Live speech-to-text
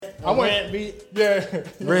I went rant beat. Yeah,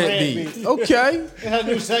 rant beat. Okay, it had a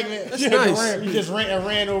new segment. That's nice. You just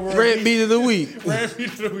ran over. Rant beat of the week. Rant beat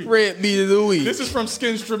of the week. Rant beat of the week. This is from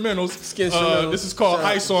Skinstrumentals. This is called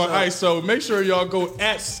Ice on Ice. So make sure y'all go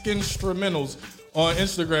at Skinstrumentals on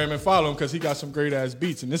Instagram and follow him because he got some great ass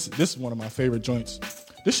beats. And this is one of my favorite joints.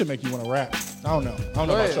 This should make you want to rap. I don't know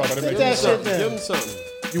about y'all, but it makes me something. Give him something.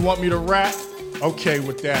 You want me to rap? Okay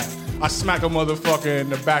with that. I smack a motherfucker in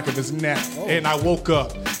the back of his neck. And I woke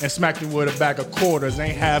up and smacked him with a bag of quarters.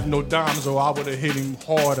 Ain't have no dimes or I would have hit him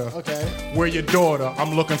harder. Okay. Where your daughter?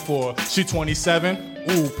 I'm looking for. She 27?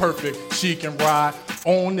 Ooh, perfect. She can ride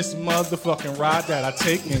on this motherfucking ride that I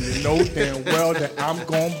take. And you know damn well that I'm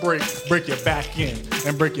gonna break your back in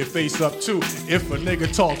and break your face up too. If a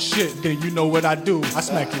nigga talk shit, then you know what I do. I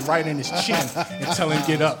smack him right in his chin and tell him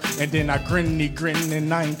get up. And then I grin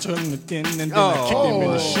and I ain't turning the thin and then I kick him in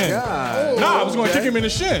the shin. Nah, I was gonna kick him in the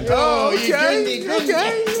shin. Oh, okay. You know what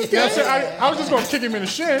I'm saying? I was just gonna kick him in the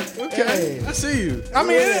shin. Okay. I see you. I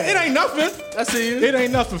mean, it ain't nothing. I see you. It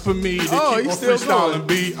ain't nothing for me to keep on freestyling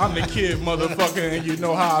beat. I'm the kid, motherfucker, and you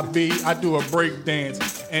know how I be. I do a break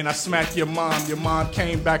dance, and I smack your mom. Your mom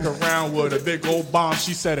came back around with a big old bomb.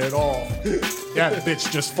 She set it off. That bitch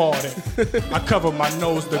just farted. I cover my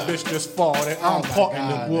nose. The bitch just farted. I'm caught in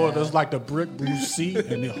the waters like the brick Bruce C.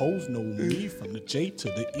 And the hoes know me from the J to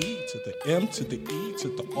the E to the M to the E to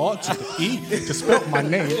the R to the E to spell my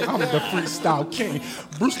name. I'm the freestyle king.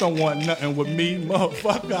 Bruce don't want nothing with me,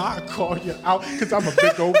 motherfucker. I call you out because I'm a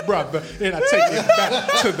big old brother. Then I take it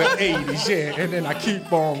back to the 80s, yeah. And then I keep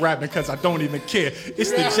on rapping because I don't even care.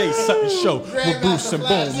 It's the Jay Sutton Show with Bruce and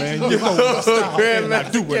Boom, man. You know my style. And I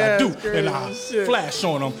do what I do. And I flash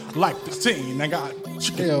on them like the scene. I got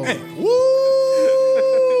chicken. Hey.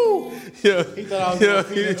 Woo! He thought I was going to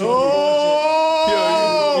feed into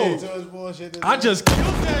bullshit. I just killed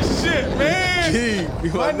that shit,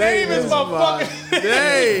 man. My name is my fucking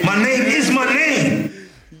name. My name is my name.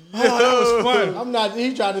 Oh, that was fun. I'm not.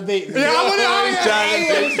 He tried to bait me. Yeah, I was trying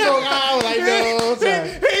to bait. I was like, no,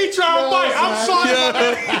 he ain't trying to bite. I'm sorry.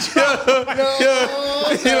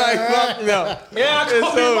 He like, fuck no. Yeah, I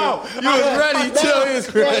called him out. You was ready till he was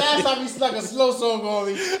ready. Last time he stuck a slow song on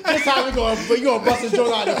me. This time you gonna bust his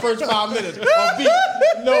joint out in the first 5 minutes. On beat.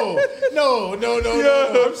 No.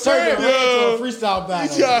 I'm saying, turn your into a freestyle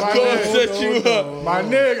battle. He tried to set you up. My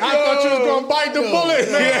nigga, I thought you was gonna bite the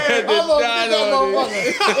bullet, man. I'm gonna get that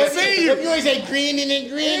motherfucker. If you ain't say greening,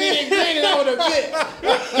 I would have bit.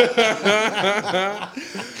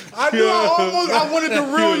 I knew I wanted to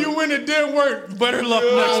reel you in. It didn't work. Better luck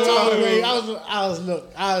next time. I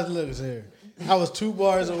was looking here. I was 2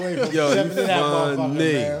 bars away from stepping in that motherfucker,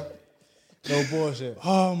 man. No bullshit.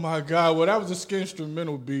 Oh my God! Well, that was a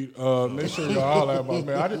Skinstrumental beat. Make sure y'all holler at my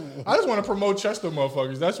man. I just want to promote Chester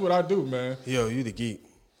motherfuckers. That's what I do, man. Yo, you the geek.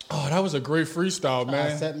 Oh, that was a great freestyle,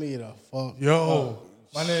 man. Set me the fuck. Yo.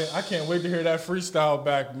 My nigga, I can't wait to hear that freestyle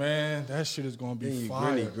back, man. That shit is gonna be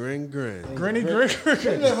fire. Grin. Grinny. You never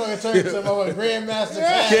fucking turn into a Grandmaster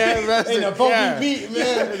Caz in a funky beat,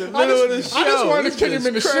 man. I just wanted to kick him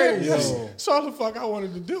in the shit. That's all the fuck I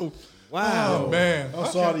wanted to do. Wow, man. I'm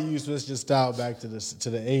sorry to switch your style back to the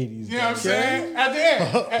 80s. You know what I'm saying? At the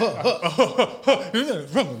end.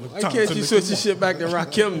 Why can't you switch your shit back to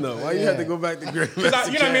Rakim though? Why you have to go back to Grandmaster?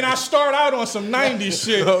 You know what I mean? I start out on some 90s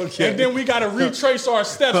shit, and then we got to retrace our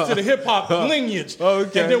steps to the hip hop lineage,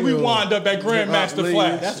 and then we wind up at Grandmaster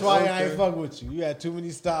Flash. That's why I ain't fuck with you. You had too many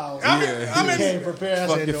styles. I mean, came prepared.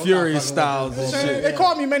 Fucking Furious styles and shit. They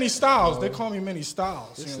call me many styles.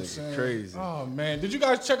 This is crazy. Oh man, did you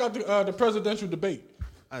guys check out the presidential debate?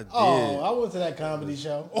 I did. Oh, I went to that comedy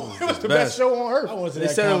show. Oh, it was the best show on earth. I went to They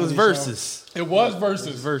that said it was comedy versus. It was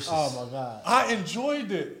versus. Oh my God. I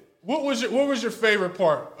enjoyed it. What was your favorite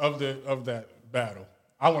part of that battle?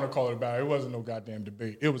 I want to call it a battle. It wasn't no goddamn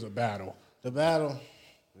debate. It was a battle. The battle.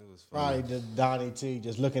 It was probably the Donnie T.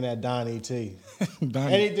 Just looking at Donnie T.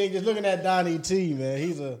 Anything. Just looking at Donnie T. Man,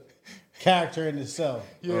 he's a character in itself.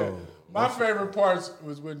 Yeah. Oh. My favorite parts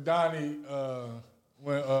was when Donnie.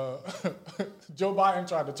 When Joe Biden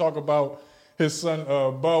tried to talk about his son,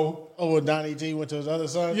 Bo. Oh, when Donnie T went to his other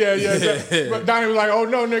son? Yeah. But Donnie was like, oh,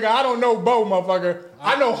 no, nigga, I don't know Bo, motherfucker.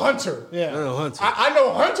 I know Hunter. Yeah. I know Hunter. I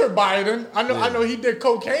know Hunter Biden. I know he did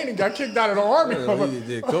cocaine and got kicked out of the army. He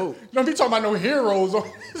did coke. No, he talking about no heroes on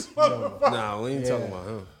this motherfucker. Nah, we ain't talking about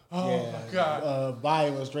him. Oh, my God.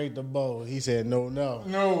 Biden went straight to Bo. He said, no. No.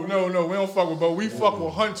 We don't fuck with Bo. We fuck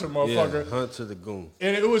with Hunter, motherfucker. Yeah, Hunter the goon.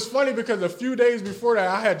 And it was funny because a few days before that,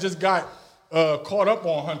 I had just got caught up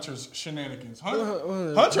on Hunter's shenanigans.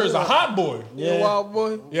 Hunter is a hot boy. Yeah, wild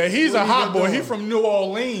boy. Yeah, he's a hot boy. He's from New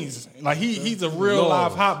Orleans. Like he's a real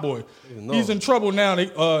live hot boy. He's in trouble now.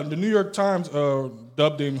 The New York Times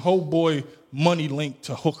dubbed him "Ho Boy Money Linked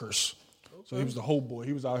to Hookers." Okay. So he was the whole boy.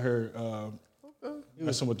 He was out here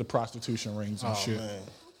messing with the prostitution rings and shit. Man.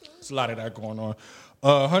 There's a lot of that going on.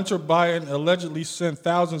 Hunter Biden allegedly sent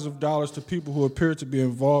thousands of dollars to people who appear to be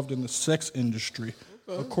involved in the sex industry.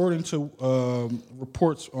 According to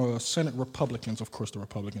reports, Senate Republicans, of course the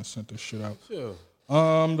Republicans sent this shit out. Sure.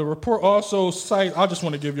 The report also cites, I just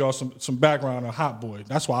want to give y'all some background on Hot Boy.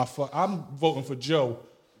 That's why I'm voting for Joe.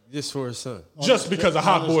 Just for his son. Just because of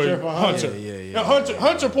Hot Boy Hunter. Yeah.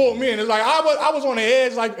 Hunter pulled me in. It's like I was on the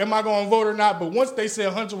edge, like, am I going to vote or not? But once they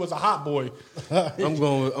said Hunter was a hot boy, I'm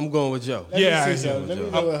going with Joe. Let me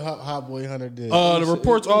know what Hot Boy Hunter did. The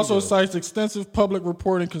reports also cites extensive public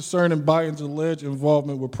reporting concerning Biden's alleged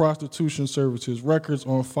involvement with prostitution services. Records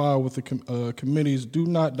on file with the committees do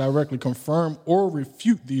not directly confirm or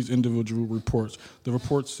refute these individual reports. The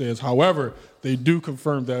report says, however, they do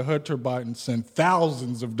confirm that Hunter Biden sent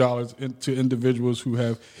thousands of dollars to individuals who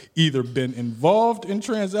have either been involved in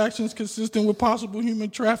transactions consistent with possible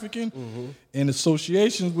human trafficking and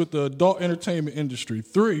associations with the adult entertainment industry.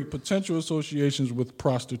 3, potential associations with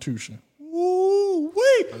prostitution.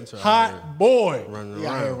 Woo-wee. Hot boy. Running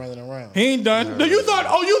around. He ain't done. You thought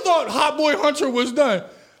Hot Boy Hunter was done.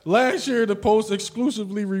 Last year, the Post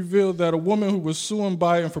exclusively revealed that a woman who was suing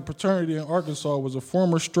Biden for paternity in Arkansas was a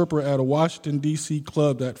former stripper at a Washington, D.C.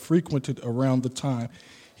 club that frequented around the time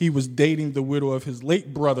he was dating the widow of his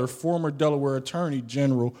late brother, former Delaware Attorney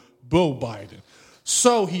General Bill Biden.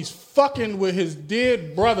 So he's fucking with his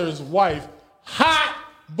dead brother's wife, Hot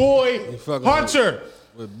Boy Hunter.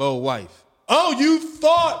 With Bo's wife. Oh, you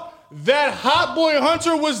thought that Hot Boy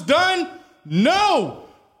Hunter was done? No.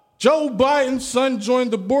 Joe Biden's son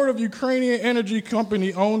joined the board of Ukrainian energy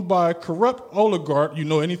company owned by a corrupt oligarch. You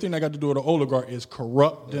know, anything that got to do with an oligarch is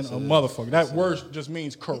corrupt than a motherfucker. That word just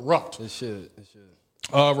means corrupt. It should.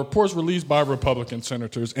 Reports released by Republican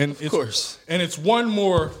senators, and of course, it's one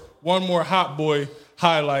more hot boy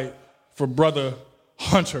highlight for brother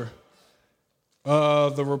Hunter.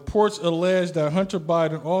 The reports allege that Hunter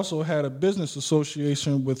Biden also had a business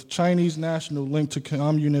association with Chinese national linked to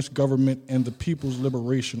communist government and the People's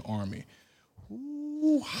Liberation Army.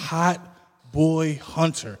 Ooh, hot boy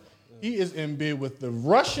Hunter. He is in bed with the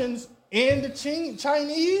Russians and the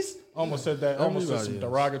Chinese. Almost said that. Almost said some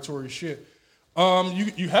derogatory shit.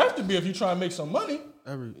 You have to be if you try to make some money.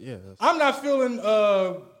 I'm not feeling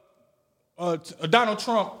Donald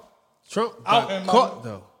Trump. Out in caught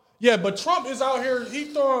though. Yeah, but Trump is out here, he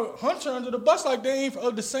throw Hunter under the bus like they ain't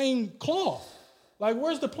of the same cloth. Like,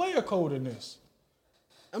 where's the player code in this?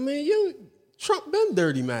 I mean, Trump been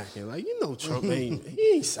dirty macking. Like, Trump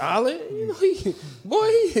he ain't solid.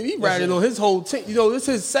 He riding on his whole team. This is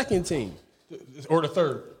his second team. Or the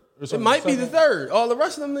third. It might be the third. All the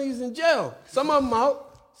rest of them niggas in jail. Some of them out.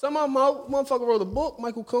 Motherfucker wrote a book.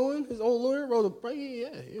 Michael Cohen, his old lawyer, wrote a book.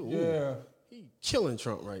 Yeah. He killing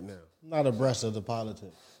Trump right now. Not abreast of the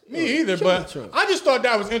politics. Me either, but I just thought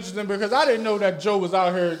that was interesting because I didn't know that Joe was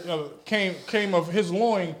out here, came of his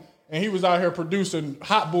loin, and he was out here producing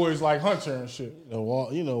hot boys like Hunter and shit.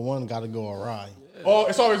 One got to go awry. Yeah. Oh,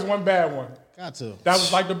 it's always one bad one. Got to. That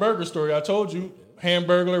was like the burger story. I told you,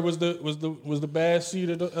 Hamburglar was the bad seed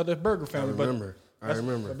of the burger family. I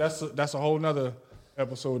remember. But that's a whole nother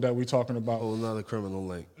episode that we talking about. Whole nother criminal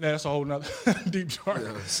link. That's a whole nother deep dark.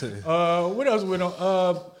 What else we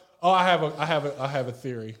know? I have a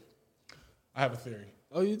theory.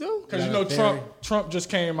 Oh, you do? Because Trump just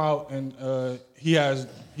came out and he has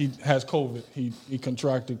COVID. He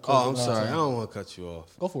contracted COVID. Oh, I'm sorry. I don't want to cut you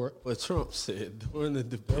off. Go for it. But Trump said during the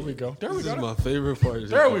debate. There we go. This is my favorite part of the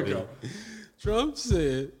There debate. we go. Trump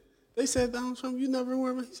said, they said, Donald Trump, you never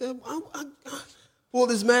wear a mask. He said, I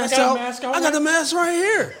pulled his mask out. I got the mask right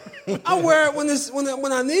here. I wear it when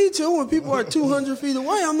I need to. When people are 200 feet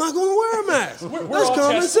away, I'm not going to wear a mask. That's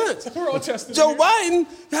common sense. We're all tested. Joe Biden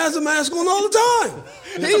has a mask on all the time.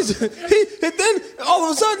 And then all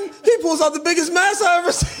of a sudden he pulls out the biggest mask I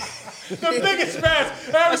ever seen. The biggest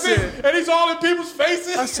mask I ever seen, and he's all in people's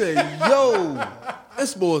faces. I said, yo,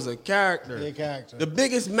 this boy's a character. Big character. The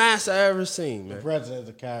biggest mask I ever seen, man. The president's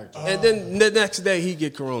a character. And then the next day he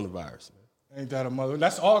get coronavirus. Ain't that a mother?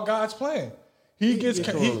 That's all God's plan. He gets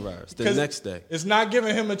coronavirus the next day. It's not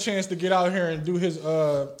giving him a chance to get out here and do his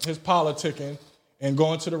politicking and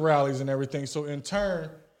going to the rallies and everything. So in turn,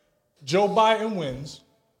 Joe Biden wins,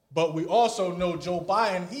 but we also know Joe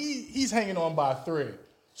Biden, he's hanging on by a thread.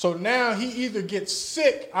 So now he either gets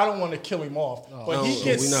sick. I don't want to kill him off, but he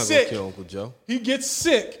gets we're not sick. Gonna kill Uncle Joe. He gets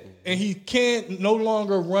sick, and he can't no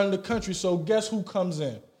longer run the country. So guess who comes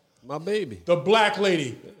in? My baby, the black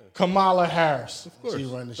lady, Kamala Harris. Of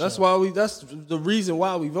course, that's why That's the reason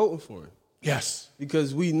why we voting for him. Yes,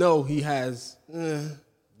 because we know he has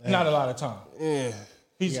not a lot of time.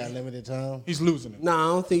 He got limited time. He's losing it. Nah, I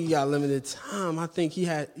don't think he got limited time. I think he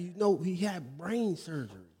had brain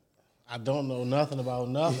surgery. I don't know nothing about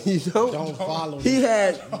nothing. You don't follow me. He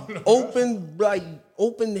had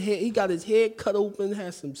open head. He got his head cut open,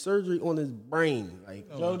 had some surgery on his brain. Like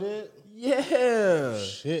Joe did? Yeah.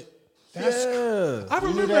 Shit. I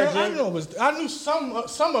remember. I knew some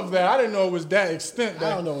of that. I didn't know it was that extent. I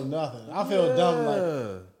don't know nothing. I feel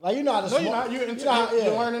dumb. Like you know how to smoke. You're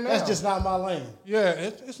learning now. That's just not my lane. Yeah,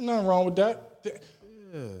 it's nothing wrong with that.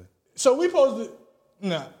 Yeah. So we supposed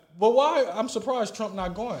to But why? I'm surprised Trump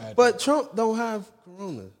not going at it. But Trump don't have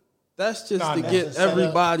corona. That's just to get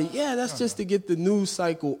everybody. Yeah, that's just to get the news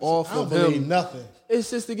cycle off of him. I don't believe nothing.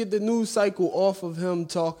 It's just to get the news cycle off of him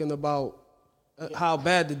talking about how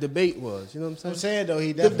bad the debate was. You know what I'm saying? Though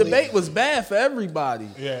the debate was bad for everybody.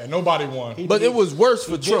 Yeah, nobody won. It was worse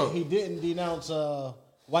for Trump. He didn't denounce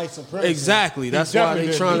white supremacy. Exactly. That's why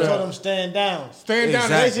they trying to. He told him stand down. Stand down.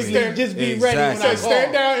 Basically, just be ready. When I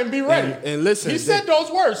stand down and be ready. And listen, he said those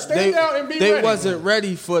words. Stand down and be ready. They wasn't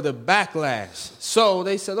ready for the backlash, so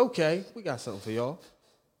they said, "Okay, we got something for y'all.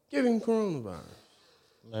 Give him coronavirus."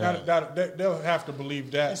 They'll have to believe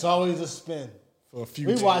that. It's always a spin. For a few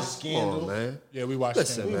we days. watch Scandal. Man. Yeah, we watch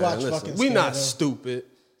Scandal. We watch fucking Scandal. We not stupid.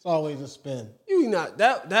 It's always a spin. You not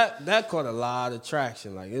that caught a lot of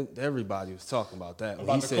traction. Like everybody was talking about that.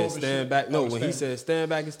 When he said stand back. No, when he said stand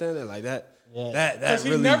back and stand there like that. Yeah. That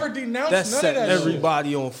really he never denounced that none set of that everybody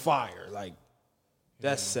shit. on fire. Like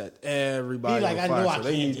that set everybody on fire. I know I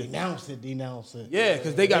so can't denounce it. Yeah,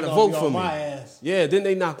 because they got to vote for me. My ass. Yeah, then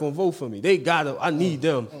they not gonna vote for me. They gotta. I need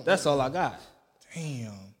them. That's all I got.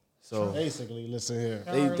 Damn. So basically, listen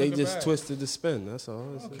here. They just twisted the spin. That's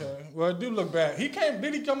all. Okay. Well, it do look bad.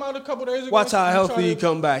 Did he come out a couple days ago? Watch how healthy he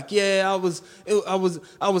come back. Yeah, I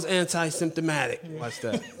was anti-symptomatic. Yeah. Watch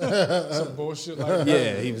that. Some bullshit like that.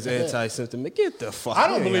 Yeah, he was anti-symptomatic. Get the fuck. I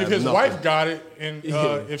don't believe his wife got it, and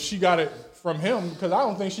if she got it from him, because I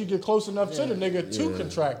don't think she get close enough to the nigga to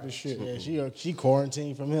contract this shit. Yeah, she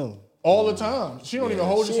quarantined from him all the time. She don't even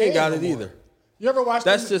hold his hand. She ain't got it either. You ever watch?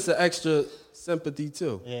 That's just an extra sympathy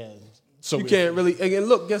too. Yeah. So you can't really. Again,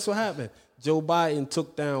 look. Guess what happened? Joe Biden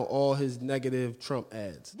took down all his negative Trump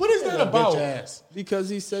ads. What is that about? Because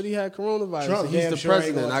he said he had coronavirus. Trump, he's the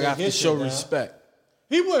president. I got to show respect.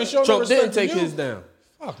 He wouldn't show Trump no respect. Trump didn't take his down.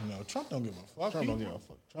 Fuck no. Trump don't give a fuck. Trump don't give a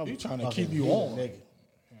fuck. Trump he trying to keep you on.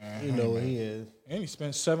 Nigga. You know what he is. And he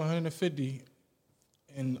spent $750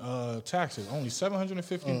 in taxes. Only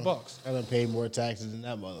 $750. I done paid more taxes than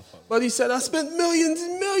that motherfucker. But he said I spent millions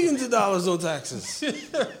and millions of dollars on taxes.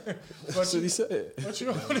 That's what he said. But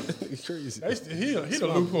you He's crazy. He the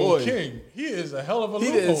loophole king. He is a hell of a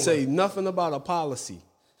loophole. He didn't say nothing about a policy.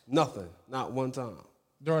 Nothing. Not one time.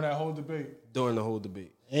 During that whole debate. During the whole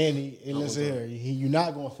debate. And listen here, you're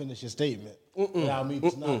not going to finish your statement without me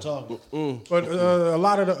just not talking. But a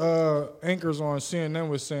lot of the anchors on CNN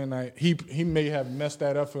was saying that he may have messed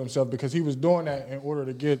that up for himself because he was doing that in order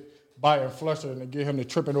to get Biden flustered and to get him to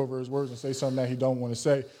tripping over his words and say something that he don't want to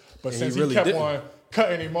say. But since he kept on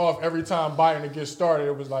cutting him off every time Biden would get started,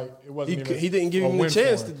 it was like it wasn't he didn't give him a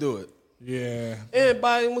chance to do it. Yeah. And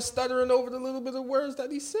Biden was stuttering over the little bit of words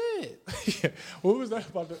that he said. Yeah. What was that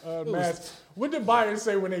about the mask? What did Biden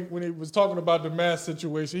say when he was talking about the mask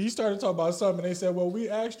situation? He started talking about something, and they said, well, we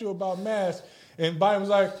asked you about masks. And Biden was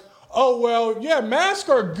like, oh, well, yeah, masks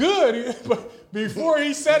are good. But before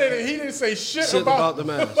he said it, he didn't say shit about the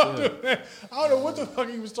mask. Yeah. I don't know what the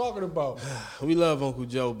fuck he was talking about. We love Uncle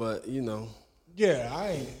Joe, but, you know. Yeah, I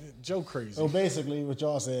ain't Joe crazy. So basically what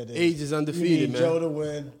y'all said is age is undefeated, you need man. Joe to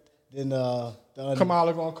win. Then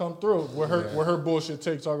Kamala gonna come through with her bullshit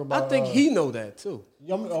take talking about. I think he know that too.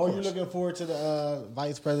 Are you looking forward to the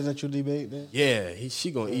vice presidential debate then? Yeah,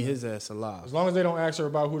 she gonna eat his ass alive. As long as they don't ask her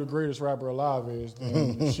about who the greatest rapper alive is,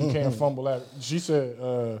 then she can't fumble that. She said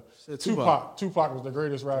Tupac. Tupac was the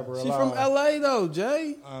greatest rapper alive. She from L.A. though,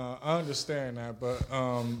 Jay. I understand that, but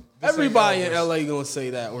everybody in L.A. gonna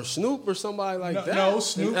say that, or Snoop or somebody like that. No,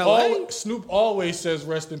 Snoop always says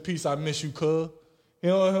 "Rest in peace, I miss you, cuz." He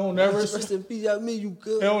don't never rest in peace, I miss you,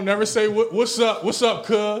 cuz. He don't never say what's up,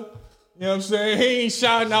 cuz. You know what I'm saying? He ain't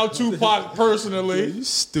shouting out Tupac personally. You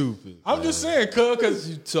stupid. I'm just saying, cuz,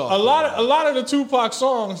 because a lot of the Tupac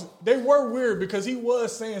songs, they were weird because he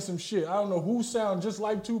was saying some shit. I don't know who sound just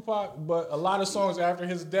like Tupac, but a lot of songs after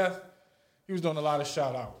his death, he was doing a lot of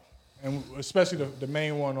shout out, and especially the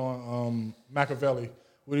main one on Machiavelli.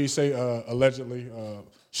 What did he say? Allegedly,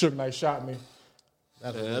 Suge Knight shot me.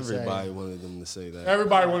 Everybody wanted them to say that.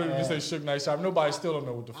 Everybody wanted them to say Suge Knight shot me. Nobody still don't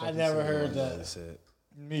know what the fuck. I never heard that.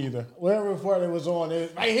 Me either. Whatever report it was on, it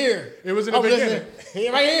was right here. It was in the beginning.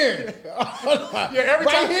 Right here. Every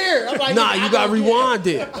time. Here. I'm like, Nah, you gotta rewind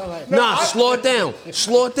it. Slow it down.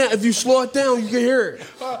 Slow it down. If you slow it down, you can hear it.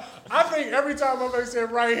 I think every time somebody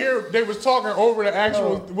said right here, they was talking over the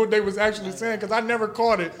actual what they was actually saying because I never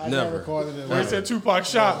caught it. I never caught it. When they said Tupac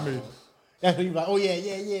shot me. That's when you like, oh yeah.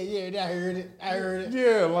 I heard it.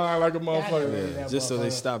 Yeah, lying like a motherfucker. Yeah, just so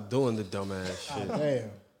they stop doing the dumbass shit. Damn.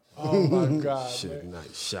 Oh my God. Suge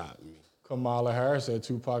Knight shot me. Kamala Harris said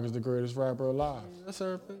Tupac is the greatest rapper alive. That's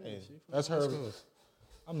her opinion. That's her.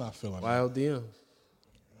 I'm not feeling it. Wild DM.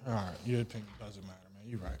 All right, your opinion doesn't matter, man.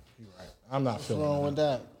 You're right. I'm not feeling it. What's wrong with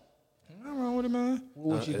that? Nothing wrong with it, man.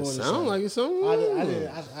 What was you going to say? Sound like it's something wrong.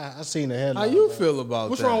 I seen the headline. How you feel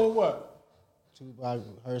about What's that? wrong with what? Tupac,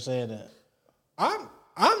 her saying that. I'm.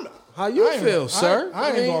 How you feel, sir?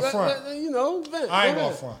 I ain't going front. You know, Vin, I ain't go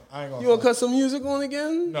going ahead. front. You want to cut some music on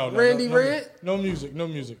again? No. Randy Rant? No music.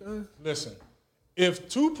 Listen, if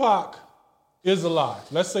Tupac is alive,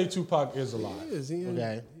 let's say Tupac is alive. He is. He in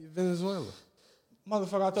Okay. Venezuela.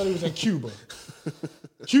 Motherfucker, I thought he was in Cuba.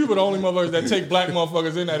 Cuba, the only motherfuckers that take black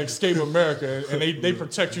motherfuckers in that escape America, and they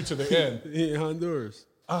protect you to the end. He in Honduras.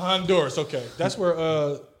 Honduras, okay. That's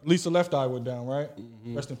where Lisa Left Eye went down, right?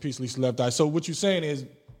 Mm-hmm. Rest in peace, Lisa Left Eye. So what you saying is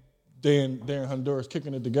they're in Honduras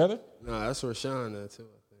kicking it together? Nah, that's where Sean at, too,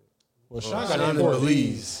 I think. Well, Sean Sean got in in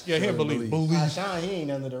Belize. Yeah, he in Belize. Sean, he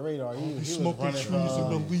ain't under the radar. He was smoking running trees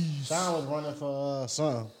for, in Belize. Sean was running for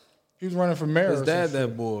something. He was running for mayor. His dad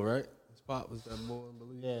that boy, right? His pop was that boy in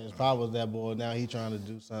Belize. Yeah, his pop was that boy. Now he trying to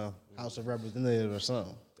do some House of Representatives or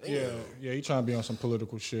something. Yeah, he trying to be on some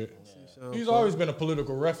political shit. He's always been a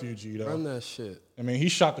political refugee, though. Run that shit. I mean, he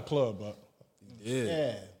shot the club up.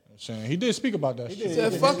 Yeah. He did speak about that shit. He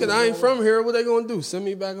said, fuck it, I ain't from here. What they gonna do? Send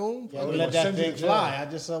me back home? Yeah, we let that thing fly. I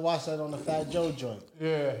just watched that on the Fat Joe joint.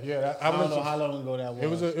 Yeah. I don't know how long ago that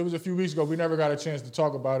was. It was a few weeks ago. We never got a chance to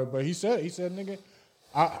talk about it, but he said, nigga,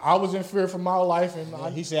 I was in fear for my life,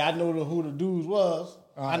 and he said, I know who the dudes was.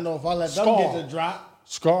 I know if I let them get the drop.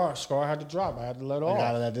 Scar had to drop. I had to let off. I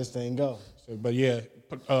gotta let this thing go. But yeah,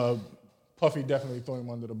 Puffy definitely threw him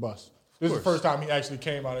under the bus. This is the first time he actually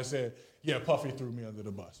came out and said, yeah, Puffy threw me under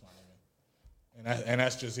the bus, my nigga. And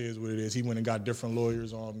that's just what it is. He went and got different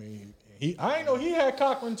lawyers on me. I ain't know he had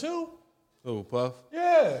Cochran too. Oh, Puff?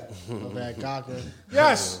 Yeah. Puff had Cochran.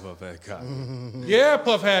 Yes. Puff had Cochran. Yeah,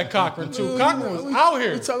 Puff had Cochran too. Cochran was out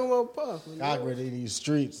here. We talking about Puff. Cochran in these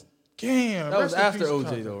streets. Damn. That was after OJ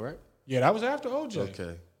Cochran. though, right? Yeah, that was after OJ.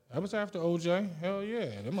 Okay. That was after OJ. Hell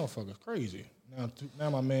yeah. That motherfucker's crazy. Now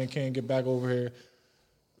my man can't get back over here.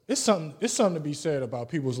 It's something to be said about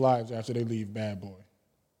people's lives after they leave Bad Boy.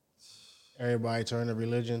 Everybody turn to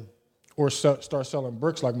religion. Or start selling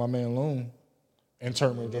bricks like my man Loon and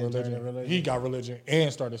turn to religion. He got religion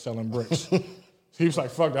and started selling bricks. He was like,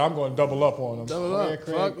 fuck that, I'm going to double up on him. Double up.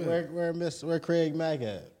 Where Craig Mack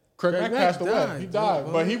at? Craig Mack passed away. He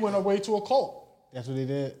died, but he went away to a cult. That's what he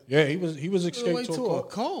did? Yeah, he was escaped to a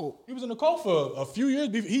cult. He was in the cult for a few years.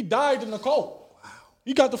 He died in the cult. Wow.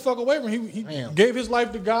 He got the fuck away from him. He gave his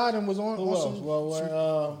life to God and was on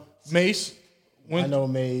some Mace. I know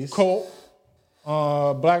Mace. Colt.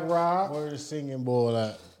 Black Rob. Where's the singing boy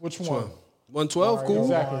at? Which one? 112, cool.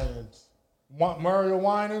 Exactly. Mario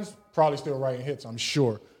Winans, probably still writing hits, I'm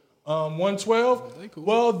sure. 112, cool.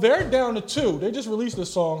 Well, they're down to 2. They just released a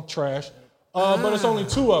song, Trash, but it's only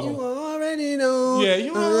 2 of them. You already know. Yeah,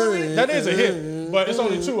 you already. That is a hit, but it's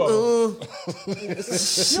only 2 of them. You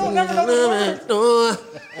don't never know the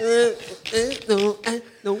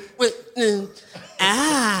words.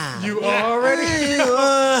 You already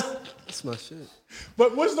know. That's my shit.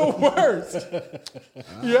 But what's the words?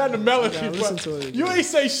 You had the melody, but you ain't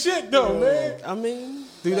say shit though, man. I mean,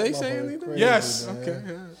 do they say anything? Yes. Okay.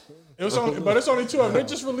 It's only 2 of them. They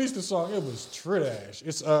just released the song. It was trash.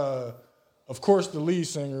 It's of course the lead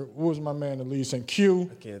singer. Who was my man? The lead singer Q.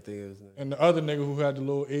 I can't think of his name. And the other nigga who had the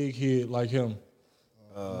little egghead like him.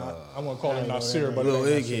 I won't call him Nasir, but little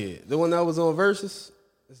egghead. The one that was on Versus.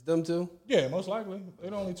 It's them too. Yeah, most likely.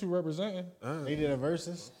 They're the only 2 representing. They did a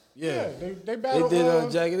Versus. Yeah, they battled. They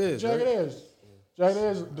did Jagged Edge. Jagged Edge. Jagged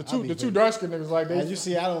Edge. The two dark skinned niggas like they. As you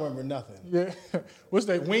see, I don't remember nothing. Yeah. What's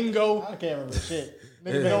that? Wingo. I can't remember shit.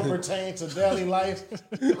 Niggas don't pertain to daily life.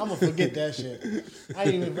 I'm gonna forget that shit. I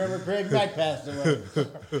didn't even remember Craig Mack passed away.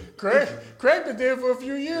 Craig been dead for a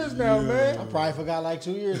few years now, man. I probably forgot like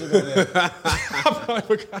 2 years ago. I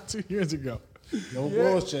probably forgot 2 years ago. No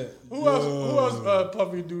bullshit. Who else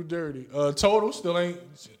Puffy do dirty? Total still ain't.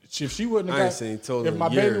 If she wouldn't have seen Total if my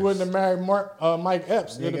in baby years. wouldn't have married Mike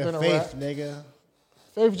Epps, it'd have been a Faith, rap. nigga.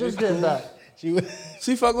 Faith just getting back.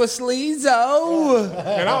 She fuck with Sleezo.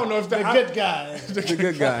 And I don't know if The good guy. The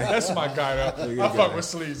good guy. That's my guy, though. I fuck with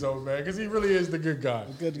Sleezo, man, because he really is the good guy.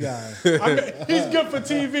 Good guy. He's good for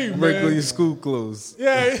TV, Wrinkle man. your school clothes.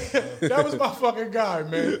 Yeah, that was my fucking guy,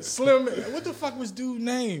 man. Slim, what the fuck was dude's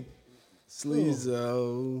name?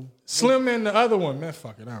 Sleezo. Slim and the other one, man.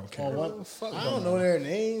 Fuck it, I don't care. I don't know their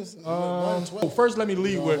names. First, let me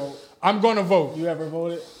lead with I'm gonna vote. You ever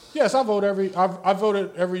voted? Yes, I vote I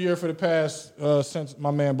voted every year for the past since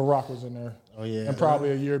my man Barack was in there. Oh yeah, and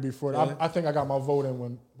probably a year before. Yeah. I think I got my vote in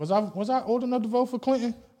when was I old enough to vote for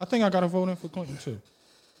Clinton? I think I got a vote in for Clinton too.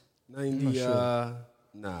 90. Sure.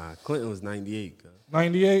 Nah, Clinton was 98.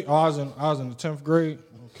 98. Oh, I was in the 10th grade.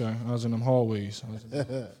 Okay, I was in them hallways. I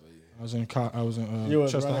was in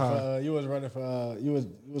Chester High. You was running for. You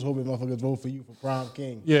was hoping motherfuckers vote for you for Prom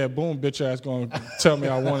King. Yeah, boom, bitch ass gonna tell me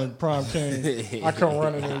I wanted Prom King. I come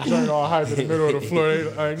running and joint all hype in the middle of the floor. They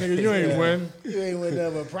like, nigga, you ain't win. You ain't win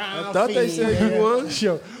never Prom. I thought they said you won.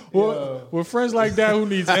 Yo, with friends like that who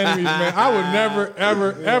needs enemies, man, I would never,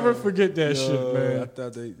 ever forget that shit, man. I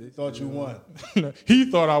thought they thought you won. He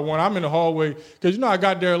thought I won. I'm in the hallway because I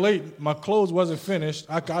got there late. My clothes wasn't finished.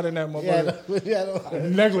 I got in that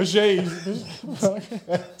motherfucker. Negligees.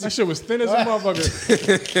 That shit was thin as a motherfucker.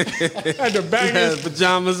 I had the baggiest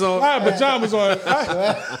pajamas on. I had pajamas on.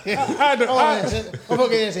 I had the.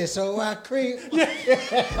 Motherfucker said, so I creep.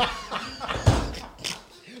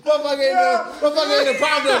 Motherfucker in the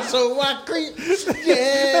problem, so I creep.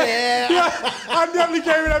 Yeah. I definitely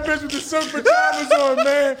came in that bitch with the silk pajamas on,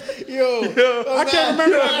 man. I can't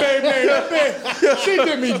remember that babe name. That bitch, she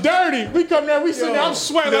did me dirty. We come there, we sitting there, I'm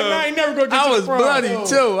sweating like I ain't never gonna get I to was the prom. bloody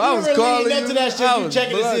too. I was calling you. To that shit, you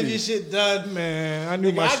checking bloody. to see if your shit done. Man, I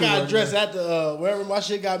knew my I shit. got dressed at the wherever my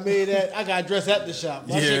shit got made at. I got dressed at the shop.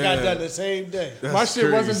 My shit got done the same day. My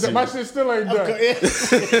shit wasn't done. My shit still ain't done.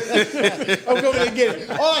 I'm going to get it.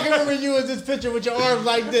 All I can remember you is this picture with your arms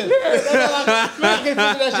like this. I can picture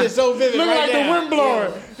that shit so vivid. Look right like now. the wind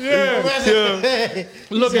blowing. Yeah.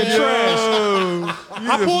 Looking trash.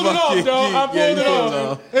 I pulled it off, dog. I pulled it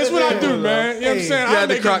off. That's what I do, man. You know what I'm saying? You had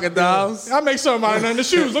the crocodiles. I make something out of nothing. The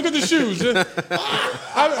shoes. Look at the shoes.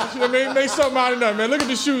 I make something out of nothing, man. Look at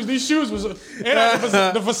the shoes. These shoes was the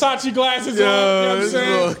Versace glasses on. You know what I'm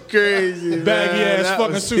saying? Crazy, baggy ass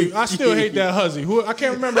fucking suit. I still hate that Huzzy. I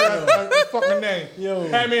can't remember that fucking name.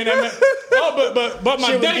 Had me in that. But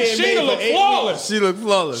my date Sheena looked flawless. She looked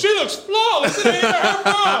flawless. She looks flawless. It ain't her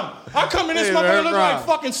mom. I come in this motherfucker look like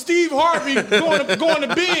fucking Steve Harvey going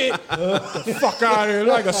to bed. Fuck out of here,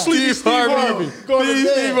 like a sleepy Steve Harvey.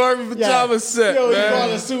 Steve Harvey pajama set, man. You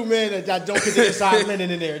call a suit, man, that don't get the inside linen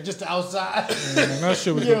in there, just the outside. Man, that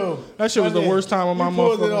shit was the worst time of my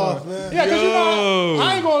motherfucking life. Yeah, because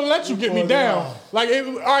I ain't gonna let you get me down. Like,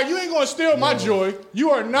 all right, you ain't gonna steal my joy.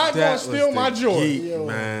 You are not gonna steal my joy.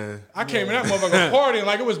 Man. I came in that motherfucker partying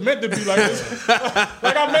like it was meant to be like this.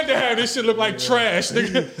 Like I meant to have this shit look like trash,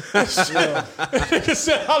 nigga. Nigga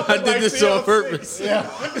said I look did this on purpose. Yeah.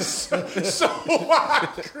 So I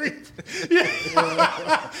creep. Yeah,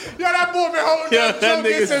 that boy been holding that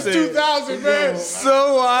joke since 2000, man.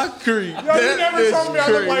 So I creep. Yo, you never told me I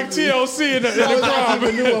look like TLC in the I prom. keep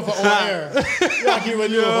renewing for on air. I keep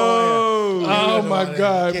renewing for on air. Oh my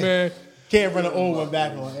God, man. Can't run an old one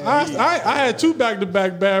back on air. I had 2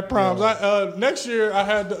 back-to-back bad proms. Next year I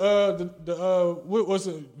had what was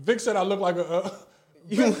it? Vic said I look like a.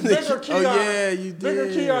 Vicar Keon, you did.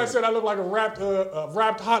 Vicar Keon said I look like a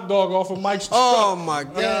wrapped hot dog off of Mike's truck. Oh my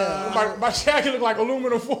God. My jacket looked like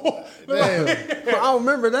aluminum foil. I don't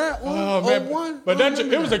remember that one. Oh, man. One? But that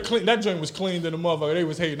joint was clean to the motherfucker. They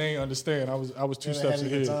was hating. They ain't understand. I was 2 steps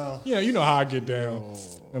ahead. Yeah, you know how I get down. You know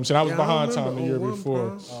what I'm saying? I was behind time the year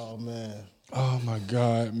before. Oh man. Oh my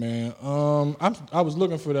God, man. I was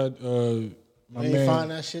looking for that. My man. You ain't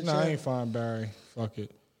find that shit? Nah, I ain't find Barry. Fuck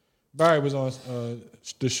it. Barry was on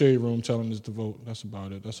the Shade Room telling us to vote. That's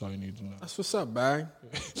about it. That's all you need to know. That's what's up, Barry. You know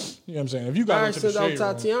what I'm saying? If you got Barry into the sent out Shade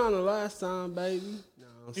Room. Tatiana last time, baby.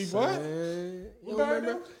 He what? You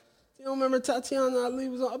don't remember Tatiana Ali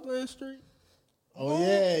was on Upland Street? Oh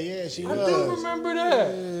yeah, she was. I do remember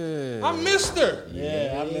that. Yeah. I missed her.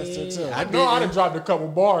 Yeah, I missed her too. I know I'd have dropped a couple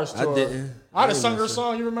bars to her. I didn't. I'd have sung her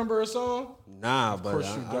song. You remember her song? Nah, but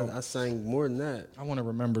I sang more than that. I want to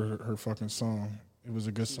remember her fucking song. It was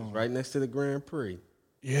a good song. Right next to the Grand Prix.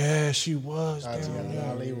 Yeah, she was. Tatiana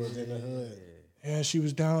Ali was in the hood. Yeah, she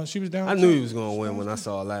was down. She was down. I knew he was gonna win when I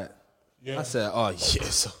saw that. Yeah. I said, "Oh yeah,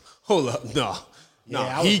 so hold up, no,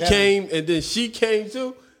 Nah, he came and then she came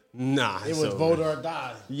too. Nah, it was vote or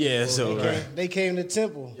die. Yeah, so they came to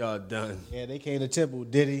Temple. Y'all done. Yeah, they came to Temple.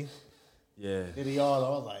 Diddy. Yeah. Diddy all. I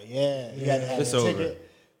was like, he had to have a ticket.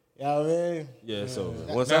 You know what I mean? Yeah, it's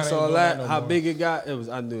over. Once I saw that, how big it got,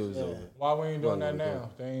 I knew it was over. Why we ain't doing that now?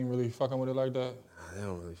 They ain't really fucking with it like that? Nah, they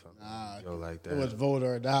don't really fuck with Joe like that. It was vote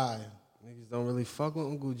or die. Niggas don't really fuck with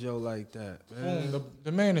Uncle Joe like that, man.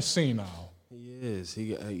 The man is senile. He is.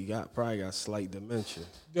 He probably got slight dementia.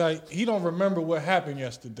 Like, he don't remember what happened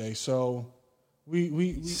yesterday, so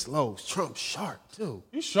we slow. Trump sharp too.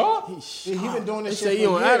 He sharp? He been doing this shit. They say he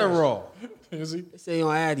on Adderall. Is he? They say he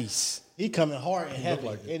on Addies. He coming hard and heavy,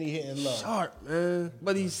 and he hitting low. Sharp, man.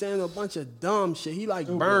 But he's saying a bunch of dumb shit. He like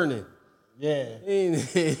burning. Yeah.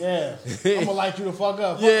 Yeah. I'm gonna light you the fuck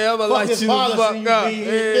up. Yeah, I'm gonna light you the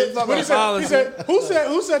fuck up. He said,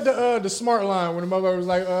 who said the smart line when the mother was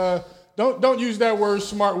like, don't use that word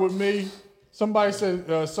smart with me. Somebody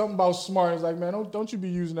said something about smart. It's like, man, don't you be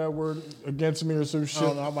using that word against me or some shit. I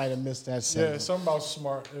don't know. I might have missed that sentence. Yeah, something about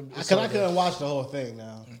smart. Because I couldn't watch the whole thing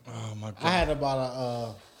now. Oh, my God. I had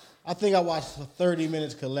about I think I watched 30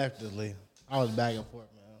 minutes collectively. I was back and forth,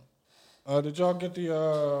 man. Did y'all get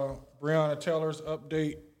the Breonna Taylor's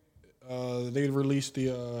update? They released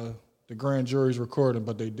the grand jury's recording,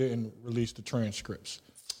 but they didn't release the transcripts.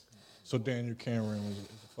 So Daniel Cameron was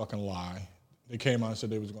a fucking lie. They came out and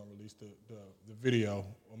said they was going to release the video.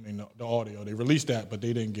 I mean, the audio. They released that, but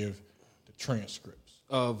they didn't give the transcripts.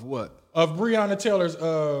 Of what? Of Breonna Taylor's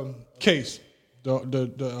case.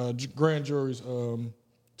 The grand jury's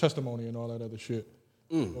testimony and all that other shit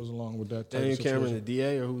goes along with that. Daniel Cameron, the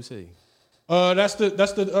DA, or who's he? That's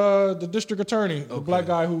the district attorney, the black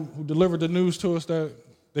guy who delivered the news to us that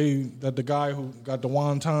the guy who got the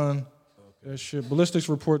wonton. That shit. Ballistics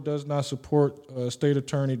report does not support State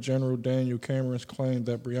Attorney General Daniel Cameron's claim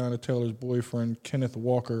that Breonna Taylor's boyfriend Kenneth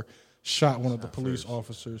Walker shot one of the police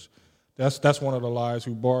officers. That's one of the lies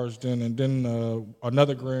who barged in, and then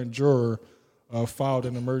another grand juror filed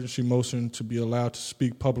an emergency motion to be allowed to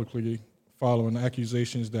speak publicly following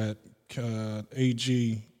accusations that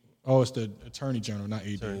AG. Oh, it's the Attorney General, not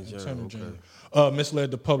AG. Attorney General. Misled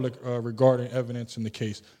the public regarding evidence in the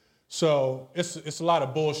case. So it's a lot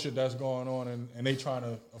of bullshit that's going on, and they trying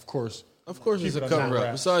to, of course, it's a cover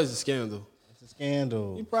up. Besides the scandal, it's a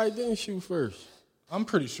scandal. He probably didn't shoot first. I'm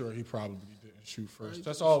pretty sure he probably didn't shoot first.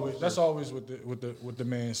 That's always what the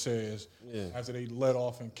man says. Yeah. After they let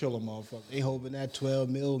off and kill a motherfucker. They hoping that 12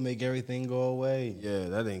 mil make everything go away. Yeah,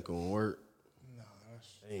 that ain't gonna work. Nah,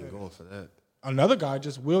 they ain't going for that. Another guy,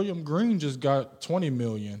 William Green, just got $20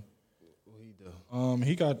 million.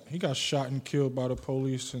 He got shot and killed by the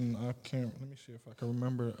police, and let me see if I can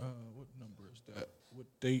remember what number is that? What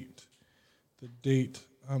date? The date.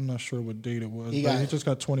 I'm not sure what date it was. He just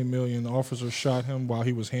got $20 million. The officer shot him while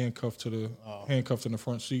he was handcuffed in the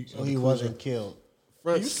front seat. So he wasn't killed.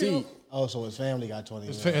 Front seat. Killed? Oh, so his family got $20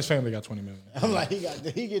 million. His family got $20 million. I'm like,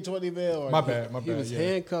 did he get $20 million? My bad. He was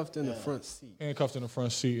handcuffed in the front seat. Handcuffed in the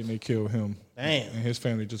front seat, and they killed him. Damn. And his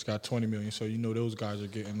family just got $20 million. So those guys are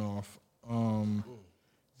getting off.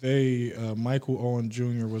 Michael Owen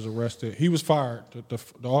Jr. was arrested. He was fired.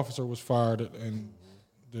 The officer was fired, and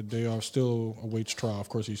the day off still awaits trial. Of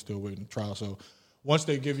course, he's still waiting trial. So once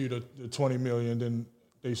they give you the $20 million, then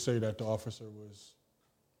they say that the officer was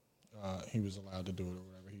he was allowed to do it or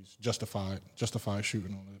whatever. He's justified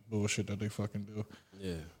shooting on the bullshit that they fucking do.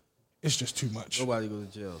 Yeah, it's just too much. Nobody go to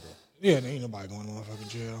jail though. Yeah, there ain't nobody going to motherfucking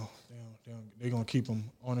jail. They're going to keep them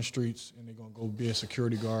on the streets, and they're going to go be a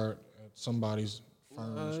security guard at somebody's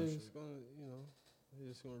firm. They're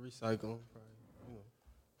just going to recycle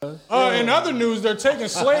them. In other news, they're taking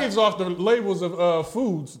slaves off the labels of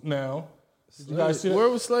foods now. Did you guys see that? Where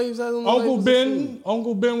were slaves at on the Uncle Ben?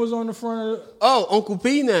 Uncle Ben was on the front of it. Oh, Uncle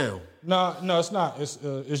P now. No, it's not.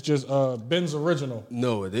 It's just Ben's original.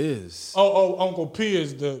 No, it is. Oh, Uncle P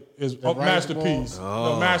is Master P's.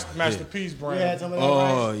 Oh, Master P's brand. You had some of that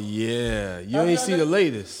rice? Yeah. You ain't see the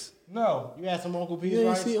latest. No. You had some Uncle P's rice? You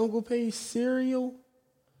ain't see Uncle P's cereal?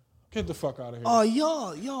 Get the fuck out of here. Oh,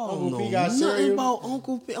 y'all Uncle know P got nothing cereal? About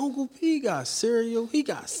Uncle P. Uncle P got cereal. He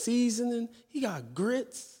got seasoning. He got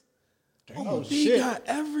grits. Uncle P got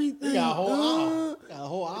everything. He got a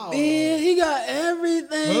whole hour. Man, he got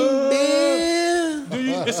everything, man.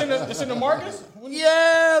 It's in the markets?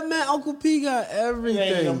 Yeah, man. Uncle P got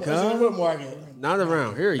everything. It's in the market. Not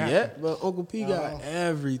around here yet, but Uncle P got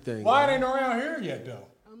everything. Why it ain't around here yet, though?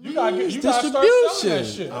 I You gotta start selling that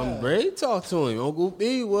shit. I'm ready to talk to him. Uncle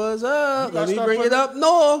P, what's up? Let me bring it up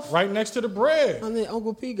north. Right next to the bread. I mean,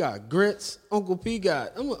 Uncle P got grits. Uncle P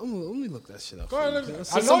got. Let me look that shit up. Go ahead, look.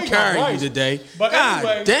 Since I'm carrying you today. But God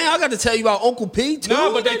anyway, damn, I got to tell you about Uncle P too.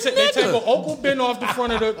 No, but they take an Uncle Ben off the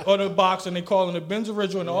front of the box and they call it a Ben's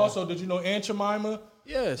Original. And also, did you know Aunt Jemima?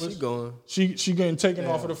 Yeah, she going. She getting taken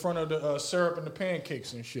off of the front of the syrup and the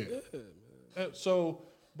pancakes and shit. Yeah, so,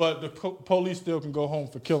 but the police still can go home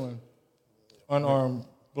for killing unarmed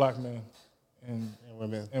black men and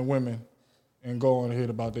women and go on ahead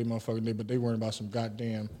about their motherfucking day, but they worrying about some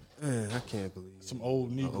goddamn. Man, I can't believe it. Some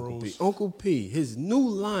old Negroes. Uncle P, his new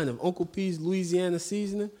line of Uncle P's Louisiana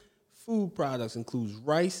seasoning food products includes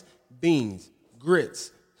rice, beans,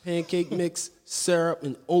 grits, pancake mix, syrup,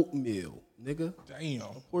 and oatmeal. Nigga. Damn.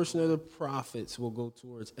 A portion of the profits will go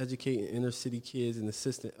towards educating inner city kids and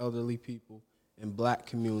assisting elderly people in black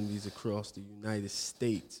communities across the United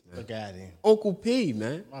States. Man. Look at him. Uncle P,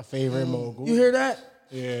 man. My favorite mogul. You hear that?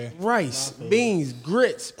 Yeah. Rice, beans,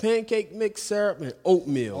 grits, pancake mix, syrup, and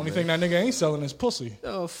oatmeal. Only thing that nigga ain't selling is pussy.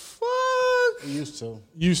 The fuck? He used to.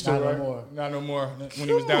 Not right? no more. Not no more. When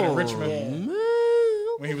he was down in Richmond. Yeah. Man.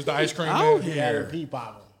 When he was the ice cream Out man. He had a pea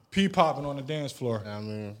popping. Pea popping on the dance floor. I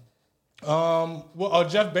mean,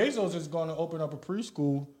 Jeff Bezos is going to open up a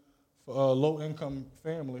preschool for low-income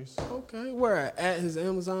families. Okay, where at his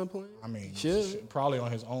Amazon plan? I mean, Shit. probably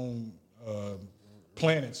on his own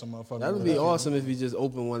planet, some motherfucker. That would be awesome if he just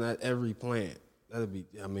opened one at every plant. That'd be,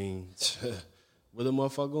 I mean, what a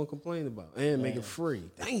motherfucker gonna complain about? And make it free.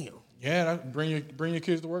 Damn. Yeah, bring your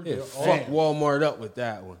kids to work. Yeah, there. fuck Walmart up with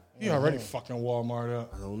that one. He already fucking Walmart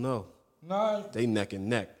up. I don't know. Nah, They neck and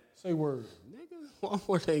neck. say word. Nigga,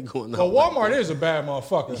 Walmart ain't going Well, out. Walmart is a bad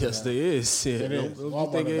motherfucker. Yes, they is. Yeah, it is. don't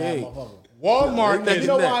Walmart think a it bad ain't. motherfucker. Walmart Yeah, is You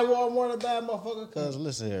know that. why Walmart a bad motherfucker? Because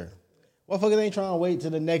listen here. Motherfuckers ain't trying to wait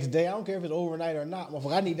till the next day. I don't care if it's overnight or not.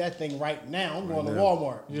 Motherfucker, I need that thing right now. I'm going to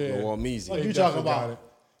Walmart. Yeah. Go Walmart easy. What They you talking definitely got about? it.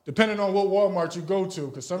 Depending on what Walmart you go to,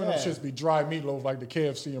 because some of them Yeah. shits be dry meatloaf like the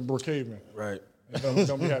KFC in Brookhaven. Right. They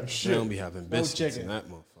don't be having They shit. don't be having biscuits chicken. in that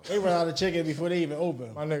motherfucker. They run out of chicken before they even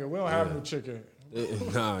open. My nigga, we don't have no chicken.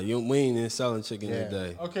 Nah, we ain't in selling chicken Yeah.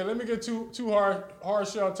 today. Okay, let me get two hard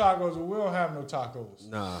shell tacos, but we don't have no tacos.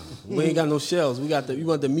 Nah, we ain't got no shells. We got you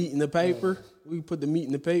want the meat in the paper? We can put the meat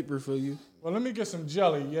in the paper for you. Well, let me get some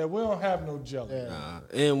jelly. Yeah, we don't have no jelly. Yeah. Nah,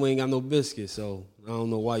 and we ain't got no biscuits, so I don't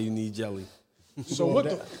know why you need jelly. So what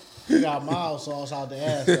the? They got mild sauce out the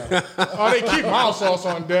ass. Though. Oh, they keep mild sauce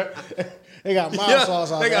on deck. They got mild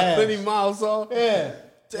sauce out they the got ass. plenty mild sauce. Yeah.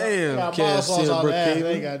 Damn, They got mild sauce KFC out the ass. They and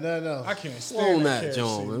ain't got nothing else. I can't Brookhaven. stand On that that, KFC,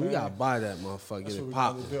 John, man. We gotta buy that motherfucker. That's Get what it we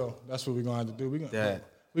popping. gotta do. That's what we're gonna have to do. That.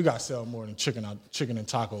 We gotta sell more than chicken and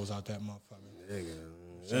tacos out that motherfucker. Nigga,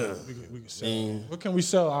 So we can sell. Man. What can we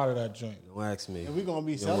sell out of that joint? don't ask me. And we gonna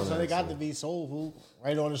be selling, so they got to be soul food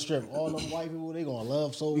right on the strip. All them white people, they gonna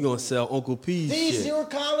love soul We food. gonna sell Uncle P's These shit. your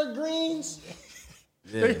collard greens.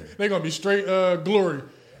 Yeah. They gonna be straight glory.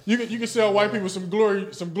 You can sell white people some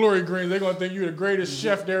glory greens. They gonna think you the greatest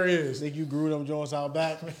chef there is. Think you grew them joints out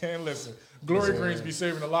back? Man, listen, glory greens be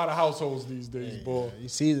saving a lot of households these days, boy. You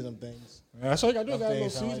season them things. Yeah, that's all you gotta do. Them Got a little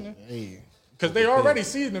things sound seasoning. like- hey. Because they already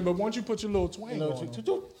seasoning, but once you put your little twang Little on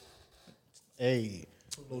them, Hey.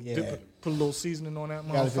 Yeah. put a little seasoning on that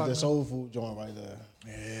Gotta fit the motherfucker. soul food joint right there.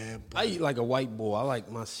 Yeah, I eat like a white boy. I like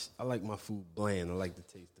my food bland. I like to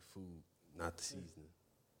taste the food, not the seasoning.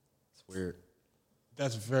 It's weird.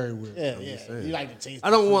 that's very weird. Yeah, yeah. You like to taste. I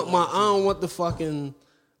don't want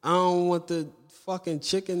the fucking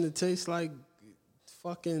chicken to taste like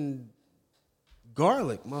fucking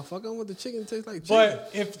garlic, motherfucker. I want the chicken to taste like chicken. But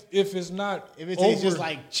if it's not, If it tastes just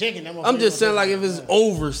like chicken, I'm just saying, like, if it's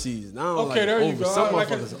over seasoned. I don't okay, like there you over. go. Some Like,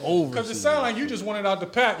 motherfuckers over. because it sounds like you just want it out the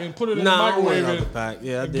pack and put it in Nah, the I don't want it microwave out the and pack.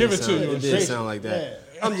 Yeah, it give did it to sound, you. it did sound like that. Yeah.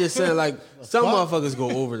 I'm just saying, like, some motherfuckers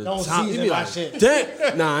go over the Don't top. You season be my like, shit.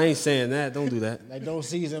 damn. Nah, I ain't saying that. Don't do that. Like don't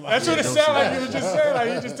season. That's what it don't sounds say like. that. You were just saying,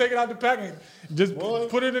 like you just take it out the pack and just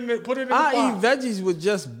put it in the I pot. eat veggies with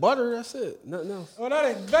just butter. That's it. Nothing else. Well, that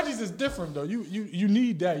ain't, veggies is different though. You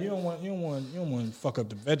need that. You don't want to fuck up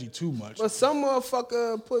the veggie too much. But some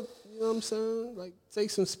motherfucker put, you know what I'm saying? Like,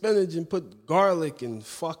 take some spinach and put garlic and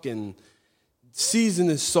fucking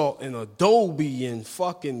seasoning salt and adobe and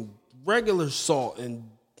fucking regular salt and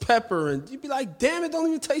pepper, and you'd be like, damn, it don't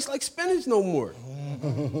even taste like spinach no more.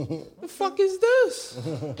 The fuck is this?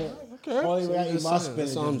 Only way I eat my That's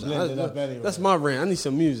spinach all I'm is blend it up anyway. That's my rant. I need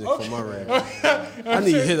some music for my rant. I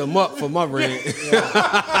need to hit them up for my rant.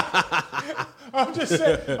 I'm just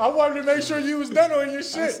saying. I wanted to make sure you was done on your I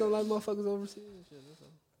shit. still like motherfuckers overseas and shit.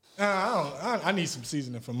 That's all. I need some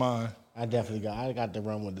seasoning for mine. I definitely got. I got to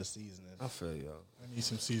run with the seasoning. I feel y'all. I need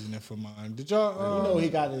some seasoning for mine. Did y'all? You know he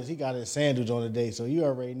got his sandwich on today, so you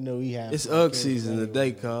already know he has. It's UGG season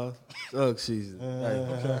today, Carl. It's UGG season.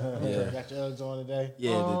 Okay. Got your Uggs on today?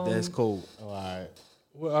 Yeah, that's cold. Oh, all right.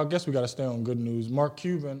 Well, I guess we got to stay on good news. Mark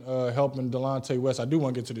Cuban helping Delonte West. I do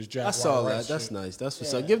want to get to this Jack. I saw that. Shit. That's nice. That's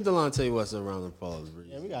what's up. Give Delonte West a round of applause.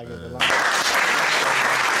 Yeah, we got to get Delonte.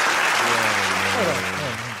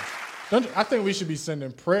 I think we should be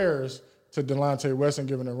sending prayers to Delonte West and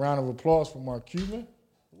giving a round of applause for Mark Cuban.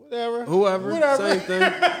 Whoever. Same thing.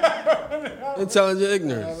 Intelligent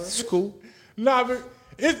ignorance. It's cool. Nah, but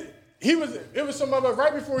it was some other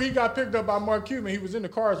right before he got picked up by Mark Cuban. He was in the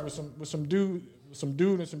cars with some dude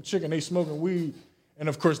and some chick, and they smoking weed, and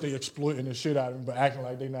of course they exploiting the shit out of him, but acting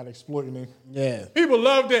like they not exploiting him. Yeah, people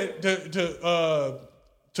love that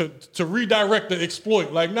to redirect the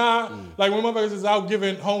exploit. Like like when motherfuckers is out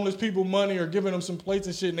giving homeless people money or giving them some plates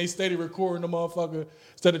and shit, and they steady recording the motherfucker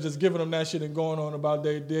instead of just giving them that shit and going on about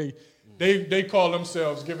their day. They call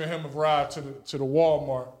themselves giving him a ride to the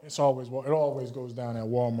Walmart. It always goes down at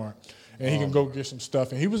Walmart, and he can go get some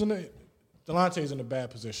stuff. And he was Delonte's in a bad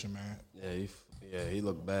position, man. Yeah, he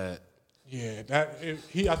looked bad. Yeah, I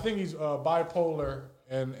think he's bipolar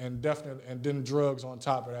and definitely and then drugs on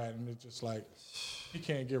top of that, and it's just like he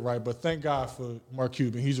can't get right. But thank God for Mark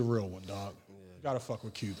Cuban. He's a real one, dog. Yeah. You gotta fuck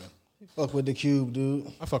with Cuban. Fuck with the Cube,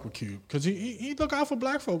 dude. I fuck with Cube because he look out for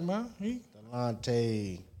black folk, man.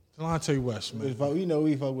 Delonte West, man. You know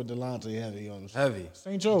we fuck with Delonte heavy on the heavy.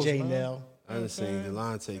 St. Joe's, J-Nell. I done seen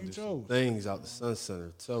Delonte do some things out the Sun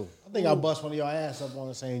Center, too. I think I bust one of y'all ass up on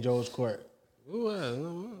the St. Joe's court.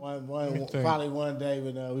 Probably one day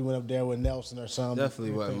when we went up there with Nelson or something.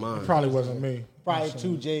 Definitely wasn't mine. It probably wasn't me. Probably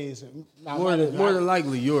 2 J's. More than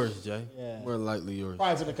likely yours, Jay. Yeah. More than likely yours.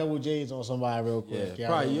 Probably put a couple of J's on somebody real quick. Yeah,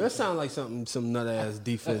 probably. That sounds like some nut ass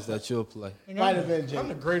defense that you'll play. Might have been Jay. I'm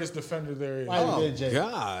the greatest defender there is. Might have been Jay.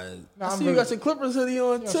 God. I see you got your Clippers hoodie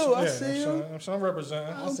on too. I see you. I'm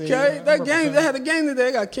representing. Okay, that game. They had a game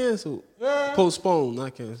today. Got canceled. Yeah. Postponed,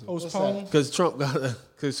 not canceled. Postponed. Because Trump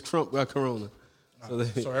got corona.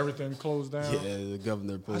 So everything closed down. Yeah, the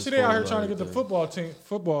governor. I see they out here trying to get the football back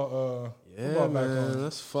on.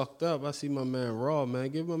 That's fucked up. I see my man Raw, man.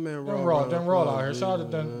 Give my man Raw. Raw out here. Shout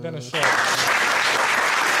out to Dennis Shaw.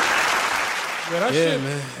 Yeah,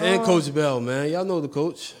 man. And Coach Bell, man. Y'all know the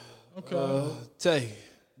coach. Okay. Tay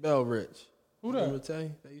Bell Rich. Who that? Remember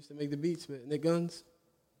Tay? That used to make the beats with Nick Guns.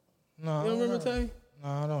 No. You don't remember Tay? No,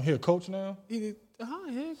 I don't. He a coach now? He did the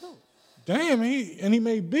high head coach. Damn, he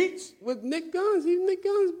made beats with Nick Guns. Nick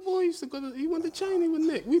Guns' boy used to go to. He went to Cheney with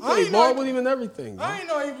Nick. We played ball with him and everything. I didn't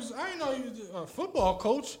know he was a football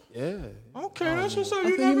coach. Yeah. Okay, that's what's up. I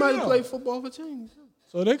think he might have played football for Cheney.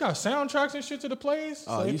 So they got soundtracks and shit to the plays.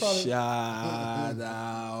 Oh, you shout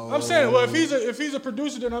out. I'm saying, well, if he's a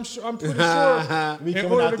producer, then I'm pretty sure.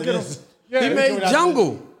 In order to get him, he made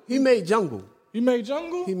Jungle. He made Jungle. He made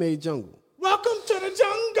Jungle. He made Jungle. Welcome to the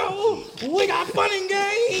jungle. We got fun and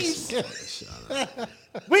games.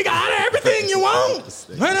 We got everything you want.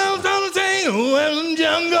 When I'm on the welcome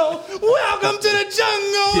jungle. Welcome to the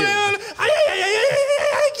jungle.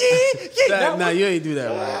 Nah, you ain't do that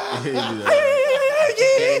right. You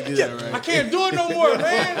ain't do that right. I can't do it no more,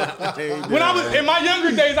 man. When I was in my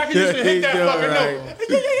younger days, I could used to hit that fucking note.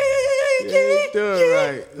 Do it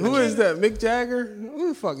right. Who is that? Mick Jagger? Who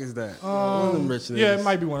the fuck is that? One of them rich niggas. Yeah, it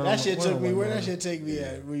might be one of them. That shit took me. Where that shit take me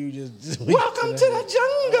at? Where you just welcome to the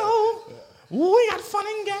jungle. We got fun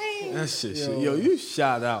and games. That shit. Yo, you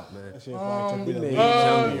shout out, man. That shit probably took me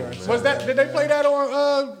was that? Did they play that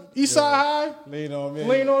on East Side High? Lean on me.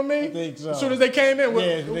 Lean on me. I think so. As soon as they came in,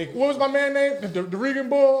 what was my man name? The Regan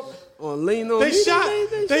Bull. On Lean on they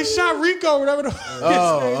me. They shot Rico, whatever the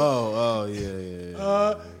Oh,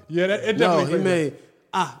 yeah. Yeah, it definitely. No, he made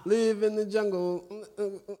I live in the jungle.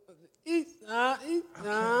 I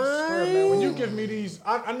swear, man, when you give me these,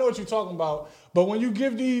 I know what you're talking about, but when you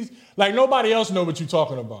give these, like nobody else know what you're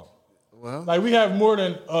talking about. Well, like we have more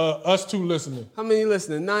than us two listening. How many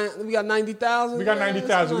listening? We got 90,000. We got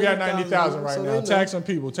 90,000. We got 90,000 right now. Tag some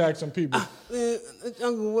people. I live in the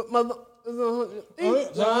jungle with mother. Okay.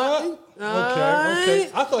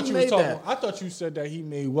 I thought you was talking. I thought you said that he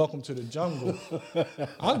made "Welcome to the Jungle." I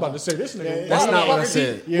was about to say this nigga. That's not what I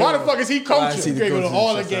said. Why the fuck is he coaching? He go to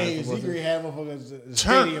all the games. He can have motherfuckers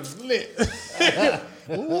stadiums lit.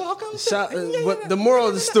 Welcome to. But the moral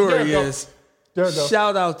of the story is,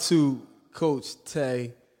 shout out to Coach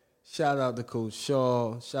Tay. Shout out to Coach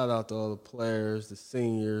Shaw. Shout out to all the players, the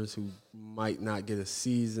seniors who might not get a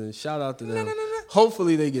season. Shout out to them.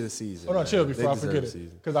 Hopefully they get a season. Hold on, chill before I forget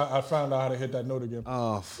it. Because I found out how to hit that note again.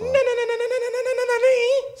 Oh, fuck.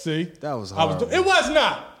 See? That was horrible. It was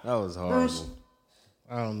not. That was horrible.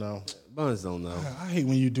 I don't know. Buns don't know. I hate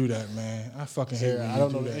when you do that, man. I fucking hate when I you don't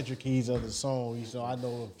do know that. the intricacies of the song, so I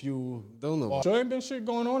know a few. Don't know. So ain't been shit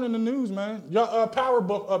going on in the news, man. Y'all, Power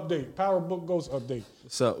Book update. Power Book Ghost update.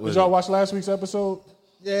 What's up with Did y'all watch last week's episode?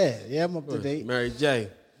 Yeah, I'm up to date. Mary J?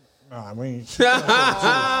 Nah, we ain't. Still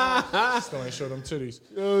ain't show them titties.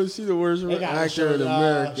 Yo, she the worst They got actor in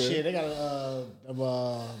America. Shit, they got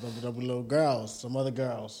the little girls, some other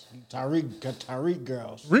girls, Tariq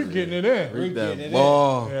girls. Reek getting it in. Reek getting that it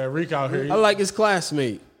ball. Yeah, Reek out here. I like his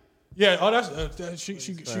classmate. Yeah, oh, that's she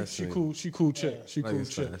cool. She cool chick. She Like cool his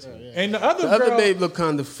chick. classmate. And the other The girl, other babe look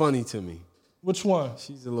kind of funny to me. which one?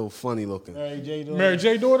 She's a little funny looking. Mary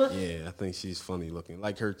J. daughter? Yeah, I think she's funny looking.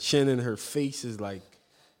 Like her chin and her face is like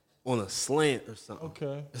on a slant or something.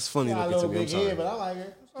 Okay. It's funny Got a looking to little me. I'm big sorry. head, but I like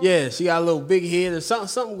her. Yeah, she got a little big head or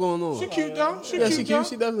something going on. She cute though. She Yeah, cute. she though. cute.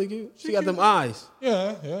 She definitely cute. She got cute. them eyes.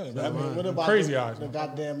 Yeah. I mean, what about Crazy the, eyes. The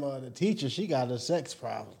goddamn the teacher, she got a sex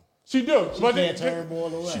problem. She do. But Can't turn boy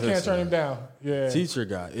away. She can't turn him down. Yeah. Teacher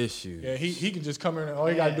got issues. Yeah, he can just come in and all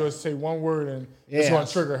he gotta do is say one word and it's Yeah. gonna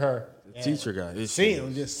trigger her. The teacher got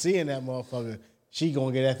issues. Just seeing that motherfucker, she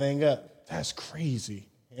gonna get that thing up. That's crazy.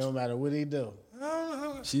 It don't matter what he do.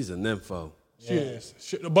 She's a nympho. She is.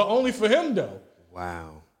 But only for him though.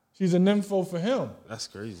 Wow. She's a nympho for him. That's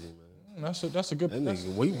crazy, man. That's a good. That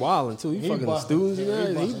nigga, we wildin' too. He fucking the busting- students and yeah, he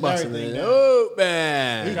everything. He busting busting everything that. down. Oh, It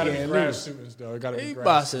man. gotta be can't grad lose. students though. It gotta be He grad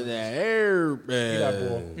busting students. that air,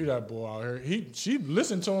 He that boy out here. She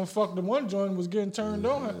listened to him fuck the one joint was getting turned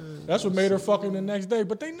on. That's what made her fuck him the next day.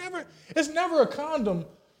 But it's never a condom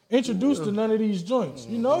introduced to none of these joints.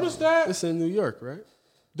 You notice that? It's in New York, right?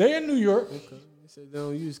 They in New York. They said they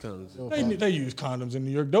don't use condoms. They use condoms in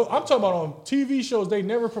New York. I'm talking about on TV shows. They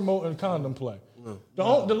never promoting condom play.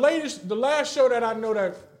 The last show that I know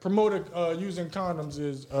that promoted using condoms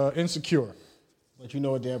is Insecure. But you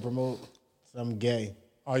know what they'll promote? Some gay.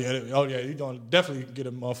 Oh yeah. You gonna definitely get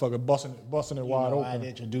a motherfucker busting it wide I'd open.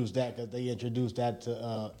 introduce that because they introduced that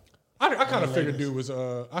to I kind of figured dude was.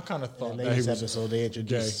 I kind of thought the that he latest was episode. They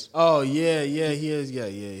introduced. Oh, yeah, he is. Yeah.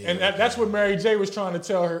 And that's what Mary J was trying to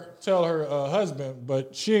tell her husband,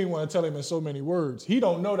 but she ain't want to tell him in so many words. He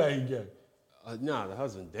don't know that he gay. Nah, the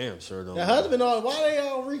husband damn sure don't. The husband, why they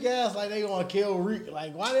all Reek ass like they gonna kill Reek?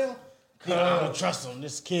 Like why they don't? I don't trust him.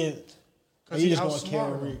 This kid, he just gonna kill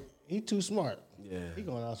outsmarted him. Reek. He too smart. Yeah. He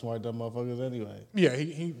gonna outsmart them motherfuckers anyway. Yeah,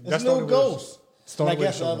 he. It's That's no the only way- ghost. it's the only Like way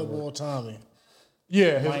that's to the show other him. boy, Tommy.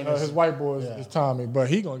 Yeah, Minus- his white boy yeah. is Tommy, but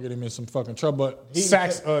he gonna get him in some fucking trouble. But He-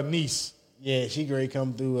 Sack's niece Yeah, she great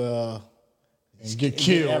come through. and get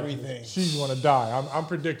killed. everything. She's gonna die. I'm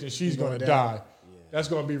predicting she's gonna gonna die. die. That's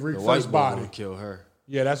gonna be Reek's The white first boy body. gonna kill her.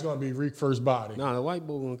 Yeah, that's gonna be Reek's first body. Nah, the white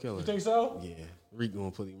boy gonna kill her. You think so? Yeah, Reek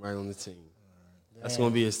gonna put him right on the team. That's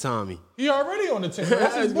gonna be his Tommy. He already on the team.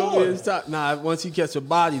 That's his That's gonna be boy. his top. Nah, once he catch a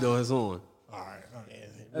body though, it's on. All right.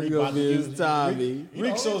 That's gonna be his Tommy.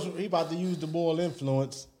 Reek he about to use the boy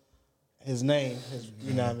influence. His name,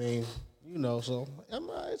 you know what I mean. You know, so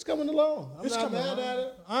it's coming along. I'm It's not coming mad along. at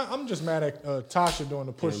it. I'm just mad at Tasha doing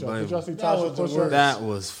the push-up. blame Did y'all him. see That Tasha was the push-up? worst. That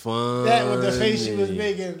was fun. That was the face she was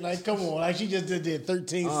making. Like, come on, like she just did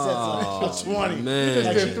 13 sets for 20. Man,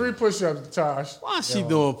 Just did 3 push-ups, Tosh. why she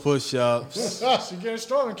doing push-ups? She getting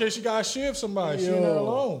strong in case she got to shiv somebody. She ain't that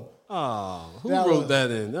alone. Oh, who That wrote was-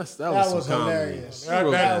 that in? That That was was some comedy. hilarious. Who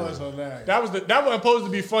wrote That that was in? hilarious. That wasn't supposed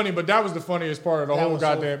to be funny, but that was the funniest part of the That whole was so-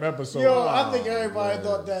 goddamn episode. Yo, I think everybody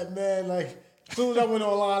thought that, man. Like, as soon as I went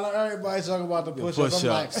online, everybody talking about the push-ups. I'm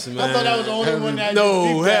like, push-ups, I thought that was the only one that No,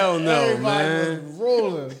 just beat that. hell no, Everybody man. was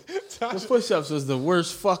rolling. The push-ups was the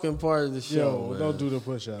worst fucking part of the show. Yo, man. don't do the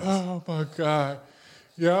push-ups. Oh my god.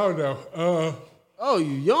 Yeah, I don't know. Oh,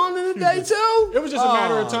 you yawning today too? It was just a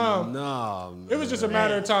matter of time. No, man. It was just a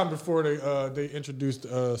matter of time before they introduced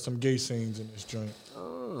some gay scenes in this joint.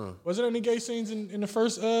 Was there any gay scenes in the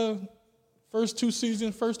first 2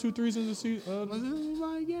 seasons, first 2 seasons of season? Was it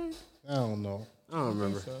anybody gay? I don't know. I don't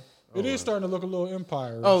remember. It is starting to look a little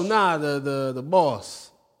Empire. Oh, nah, the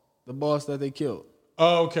boss. The boss that they killed.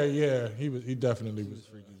 Oh, okay, yeah. He definitely was.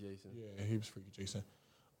 Freaky Jason. Yeah, he was Freaky Jason.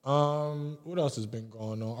 What else has been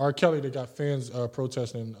going on? R. Kelly, they got fans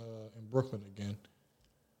protesting in Brooklyn again.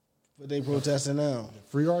 But they protesting now.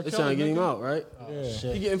 Free R. They Kelly. trying to get him nigga. out, right? Yeah.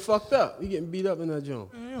 Shit. He getting fucked up. He getting beat up in that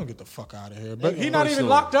joint. Man, he don't get the fuck out of here. But he gonna not punch even him.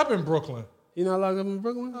 locked up in Brooklyn. He not locked up in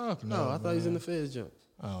Brooklyn? Fuck No, no, I thought he's in the feds joint.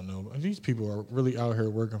 I don't know. These people are really out here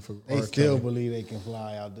working for They R. still Kelly. believe they can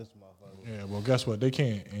fly out this motherfucker. Yeah, well, guess what? They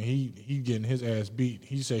can't. And he getting his ass beat.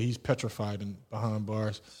 He said he's petrified and behind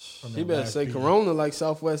bars. From He that better last say beating. Corona like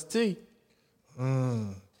Southwest T.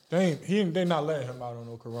 They not letting him out on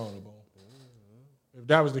no Corona, bro. If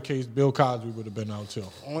that was the case, Bill Cosby would have been out too.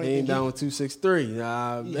 He ain't down with 263.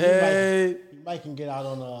 Nah, he might can get out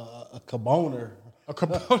on a caboner. A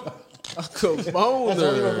Caboner. A caboner. That's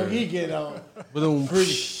the only one he get on.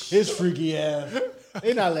 His freaky ass.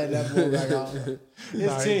 They not letting that boy back out.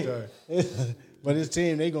 His team, but his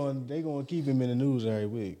team, they going to keep him in the news every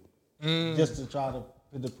week, just to try to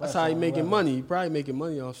put the pressure. That's how he making money. He probably making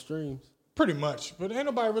money off streams. Pretty much, but ain't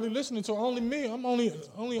nobody really listening to only me. I'm only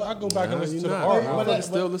I go back and listen to the art. art. I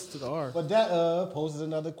still listen to the art. But that poses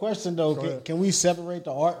another question though. Can we separate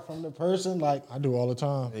the art from the person? Like I do all the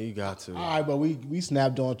time. Yeah, you got to. All right, but we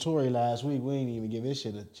snapped on Tory last week. We didn't even give his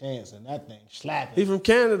shit a chance, and that thing slapping. He from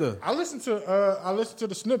Canada. I listened to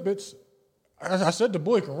the snippets. I said the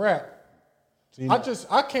boy can rap.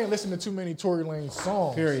 I can't listen to too many Tory Lanez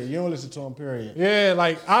songs. Period. You don't listen to him. Period. Yeah,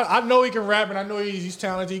 like I know he can rap and I know he's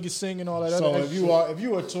talented. He can sing and all that. So other if you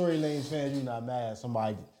are a Tory Lanez fan, you're not mad.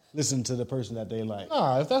 Somebody listen to the person that they like.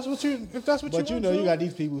 Nah, if that's what you But you know, you got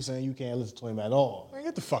these people saying you can't listen to him at all. Man,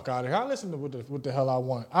 get the fuck out of here. I listen to what the hell I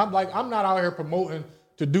want. I'm not out here promoting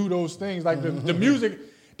to do those things. Like the music.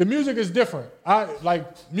 The music is different.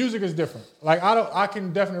 Music is different. Like I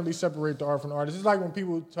can definitely separate the art from the artist. It's like when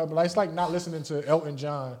people talk about, it's like not listening to Elton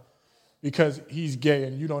John because he's gay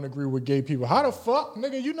and you don't agree with gay people. How the fuck,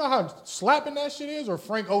 nigga, you know how slapping that shit is? Or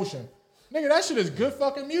Frank Ocean? Nigga, that shit is good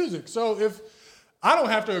fucking music. So if I don't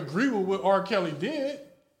have to agree with what R. Kelly did,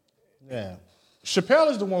 yeah. Chappelle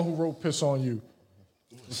is the one who wrote Piss on You.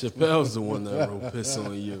 Chappelle's the one that wrote Piss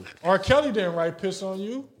on You. R. Kelly didn't write Piss on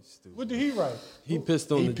You. What did he write? He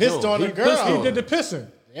pissed on the girl. He did the pissing.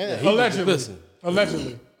 Yeah,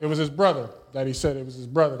 Allegedly. It was his brother that he said it was his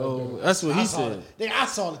brother. That's what he said. I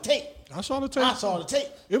saw the tape. I saw the tape.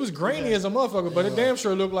 It was grainy as a motherfucker, but it damn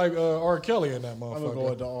sure looked like R. Kelly in that motherfucker. I'm going to go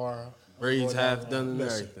with the R. Braids half done and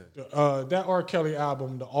everything. That R. Kelly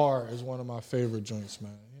album, The R, is one of my favorite joints,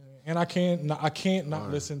 man. And I can't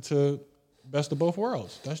not listen to Best of Both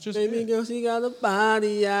Worlds. That's just Baby girl, she got a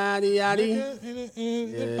body, yaddy, yaddy.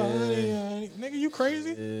 Nigga, you crazy?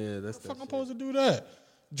 Yeah, that's the fuck I'm supposed to do that.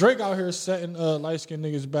 Drake out here setting light-skinned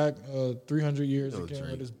niggas back 300 years again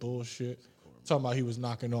with this bullshit. Talking about he was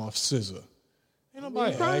knocking off SZA. Ain't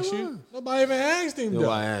nobody asked you. Nobody even asked him, though.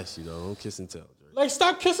 Nobody asked you, though. Don't kiss and tell, Drake. Like,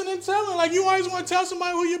 stop kissing and telling. Like, you always want to tell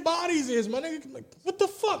somebody who your bodies is, my nigga. Like, what the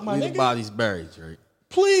fuck, my nigga? The body's buried, Drake.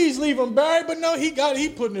 Please leave him buried, but no, he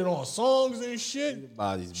putting it on songs and shit. The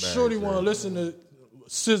body's buried. Shorty want to listen to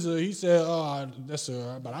SZA. He said, "Oh, that's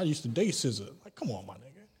but I used to date SZA." Like, come on, my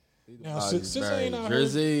nigga. Now, SZA ain't out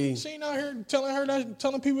here. She ain't out here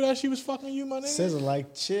telling people that she was fucking you, my nigga. SZA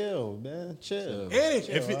like chill, man, chill. And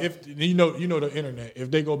if you know the internet,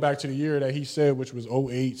 if they go back to the year that he said, which was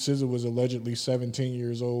 2008, SZA was allegedly 17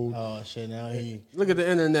 years old. Oh shit! Now look at the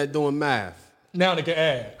internet doing math. Now they can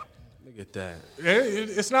add. Look at that.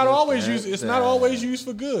 It's not always used. It's not always used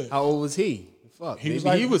for good. How old was he? Fuck,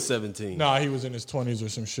 he was 17. Nah, he was in his 20s or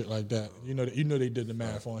some shit like that. You know they did the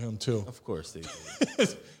math on him too. Of course they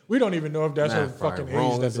did. We don't even know if that's her fucking age.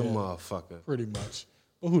 Wrong as a motherfucker. Pretty much.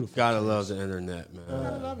 But who the fuck? Gotta love the internet, man. You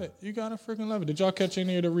gotta love it. You gotta freaking love it. Did y'all catch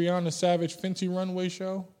any of the Rihanna Savage Fenty Runway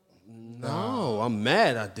show? No, I'm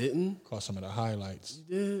mad I didn't. Caught some of the highlights.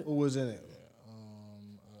 You did? Who was in it?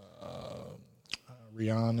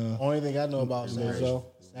 Rihanna. Only thing I know about Lizzo.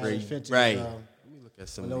 Savage Fenty. Right. Let me look at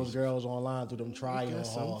some of those girls online through them try-on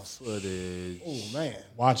footage. Oh man.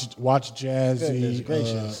 Watch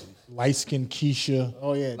Jazzy. Light-skinned Keisha.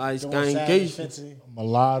 Oh yeah. Light-skinned Keisha.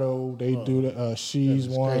 Mulatto. They do the She's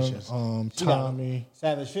one. Tommy.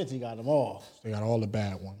 Savage Fenty got them all. They got all the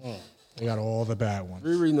bad ones. They got all the bad ones.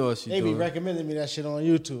 Riri knows she They be recommending me that shit on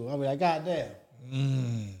YouTube. I be like, goddamn.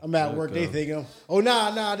 I'm at work. They thinking, oh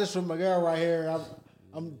nah, this from my girl right here.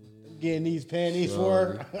 I'm getting these panties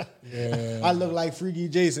for her. Yeah. I look like Freaky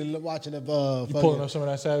Jason watching the. You pulling up some of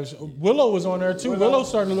that Savage. Willow was on there too. Willow's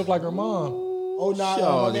starting to look like her mom. Oh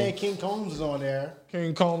nah, my man King Combs was on there.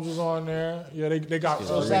 King Combs was on there. Yeah, they got.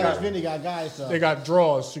 So Savage Fenty got guys. They got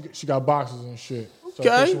drawers. She got boxes and shit.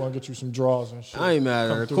 So I she want to get you some drawers and shit. I ain't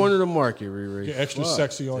mad at her. Corner of the market, Riri. Get extra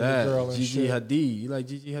sexy on your girl and Gigi shit. Hadid. You like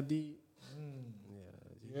Gigi Hadid?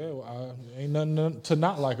 Yeah, well, ain't nothing to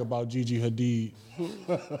not like about Gigi Hadid.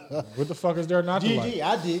 What the fuck is there not to like?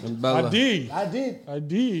 I did.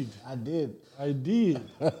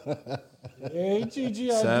 Hey, Gigi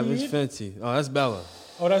Hadid. Savage Fenty. Oh, that's Bella.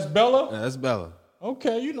 Oh, that's Bella? Yeah, that's Bella.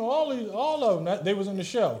 Okay, you know all of them. They was in the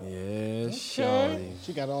show. Yeah, okay.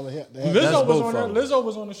 She got all the hip. Lizzo was on there. Lizzo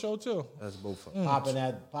was on the show too. That's both of them.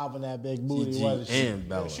 Popping that big booty. Gigi and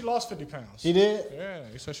Bella. Yeah, she lost 50 pounds. She did? Yeah,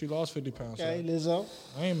 he said she lost 50 pounds. Okay, so. Lizzo.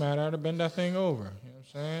 I ain't mad at her. Bend that thing over. You know what I'm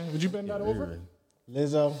saying? Would you bend that over?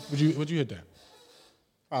 Lizzo. Would you hit that?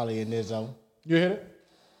 Probably a Nizzo. You hit it?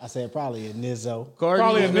 I said probably a Nizzo.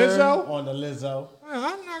 Probably a Nizzo? On the Lizzo. Man,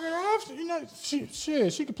 I'm not gonna off. You know,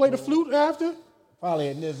 she could play the flute after. Probably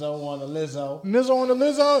a Nizzo on the Lizzo. Nizzo on the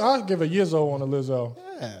Lizzo? I'll give a Yizzo on the Lizzo.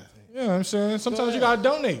 Yeah. You know what I'm saying? Sometimes you gotta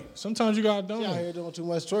donate. She out here doing too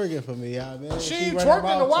much twerking for me, man. She ain't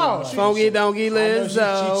twerking in a while. Funky donkey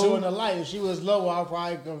Lizzo. She too in the light. If she was low, I'd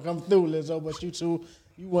probably come through, Lizzo. But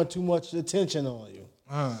you want too much attention on you.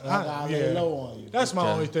 So I gotta lay low on you. That's my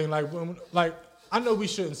only thing. Like I know we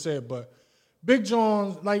shouldn't say it, but Big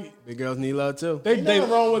Jones, like Big girls need love too. Ain't nothing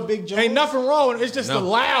wrong with Big Jones. Ain't nothing wrong. It's just the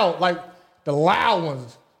loud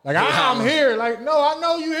ones. Like I'm here. Like no, I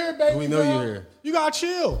know you here, baby. We know you here. You gotta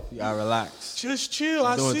chill. You gotta relax. Just chill.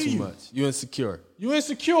 I Doing see too you. much. You insecure. You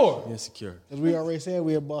insecure. Because we already said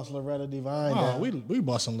we'd bust Loretta Devine down. We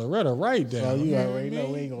busting Loretta right down. So you already know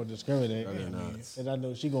we ain't gonna discriminate. And I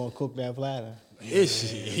know she gonna cook that platter. Is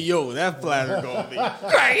she? Yo, that platter gonna be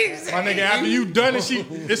crazy. My nigga, after you done it,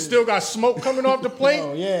 it still got smoke coming off the plate.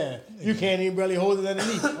 Oh yeah, you can't even barely hold it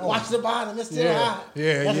underneath. Watch the bottom; it's still hot.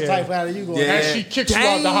 Yeah, that's the type of platter you gonna. And she kicks you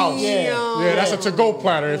out the house. Yeah, that's a to-go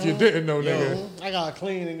platter. If you didn't know, nigga. I gotta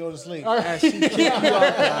clean and go to sleep. She kick you out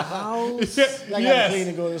the house. I gotta clean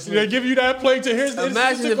and go to sleep. They give you that plate to here's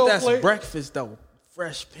Imagine this if that's plate. breakfast though.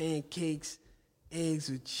 Fresh pancakes, eggs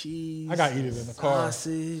with cheese. I gotta eat it in the car.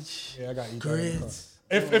 Sausage. Yeah, I gotta eat grits.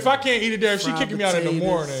 If I can't eat it there, if she kicking me out in the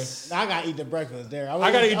morning. I gotta eat the breakfast there.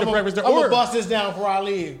 I gotta eat the breakfast there. I'm gonna bust this down before I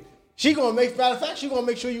leave. She gonna matter of fact, she gonna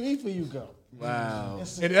make sure you eat before you go. Wow.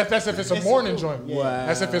 And that's if it's a morning joint. Yeah. Wow.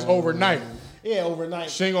 That's if it's overnight. Yeah,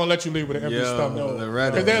 overnight. She ain't gonna let you leave with an empty stomach.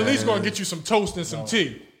 Loretta, Because they're at least gonna get you some toast and some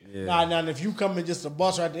tea. Yeah. Now, if you come in just a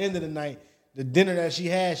bust her at the end of the night, the dinner that she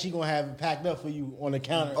had, she gonna have it packed up for you on the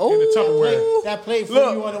counter. In the Tupperware. That plate for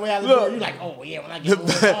you on the way out the door. You like, oh yeah, when I get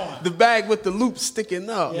home. The bag with the loops sticking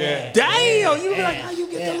up. Yeah. Damn, you be like, how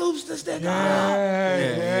you get the loops to stick up?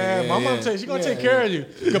 Yeah. My mom tell you, she gonna take care of you.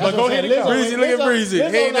 But go ahead and Lizzo- go. Breezy, look at Breezy.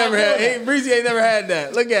 Lizzo Breezy ain't never had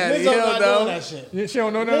that. Look at it. Lizzo Hell not doing no. that shit. She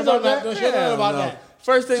don't know nothing Lizzo about that. she don't know about that.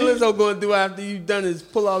 First thing Lizzo gonna do after you done is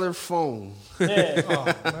pull out her phone.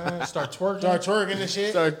 Yeah. Man, start twerking. Start twerking and shit.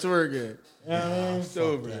 Start twerking. You know what I mean?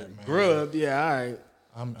 So grub, yeah, all right.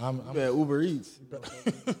 I'm Bet Uber Eats.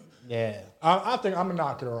 Yeah. I think I'm gonna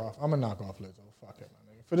knock her off. I'm gonna knock off Lizzo. Fuck it,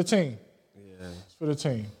 my nigga. For the team. Yeah. It's for the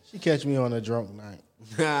team. She catch me on a drunk night.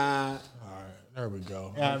 All right, there we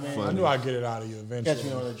go. Yeah, man. I knew I'd get it out of you eventually. Catch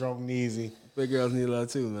me on a drunk and easy. Big girls need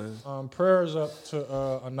love too, man. Prayers up to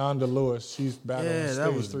Ananda Lewis. She's battling Yeah, that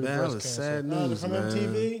stage was 3 bad. breast That was cancer. sad news, From man.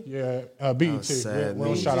 MTV? Yeah, BET. sad We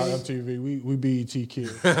don't news. shout out MTV. We BET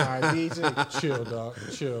kids. All right, BT. Chill, dog.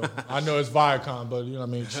 Chill. I know it's Viacom, but you know what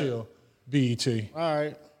I mean. Chill. BET. All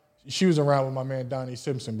right. She was around with my man Donnie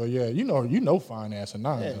Simpson, but yeah, you know, fine ass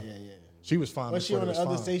Ananda. Yeah. She was fine. Was she on the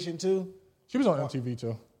other station too? She was on MTV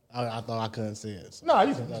too. I thought I couldn't see it. So. No,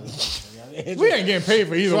 you can. We ain't getting paid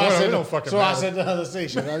for either one. It don't fucking matter. I said the other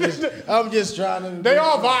station. I'm just trying to. They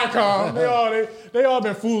all Viacom. They all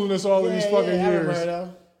been fooling us all of these fucking years.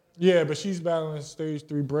 Yeah, but she's battling stage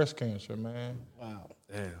 3 breast cancer, man. Wow.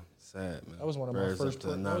 Damn, sad, man. That was one of my first.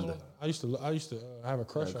 I used to have a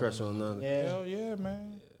crush on Nanda. Yeah. Hell yeah,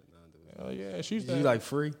 man. Hell yeah, she's. You like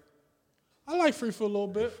Free? I like Free for a little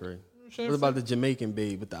bit. Free. What about the Jamaican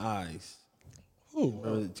babe with the eyes? Who?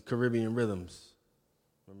 Remember the Caribbean Rhythms?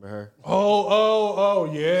 Remember her?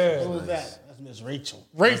 Oh, yeah. Who was that? That's Miss Rachel.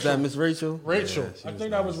 Was that Miss Rachel? Rachel. Yeah, I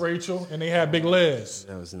think that was Rachel, and they had big legs.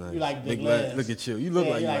 That was nice. You like big legs. Look at you. You look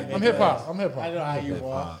like you like I'm hip hop. I'm hip hop. I know how you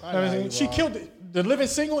are. She killed the Living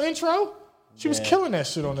Single intro. She was killing that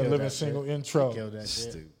shit on the Living that Single shit. intro. Killed that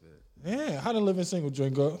shit. Stupid. Yeah, how the Living Single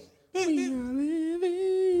joint go?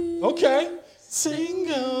 Okay.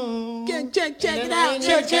 Single. Check it out.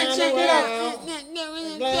 Check it out.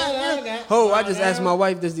 Oh, I just asked my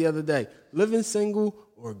wife this the other day. Living single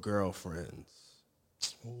or girlfriends?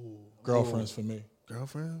 Girlfriends for me.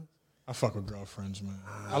 Girlfriends? I fuck with girlfriends, man.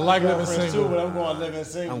 I like living Friends single. too, but I'm going living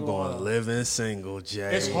single. I'm going living single,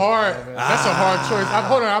 Jay. It's hard. That's a hard choice.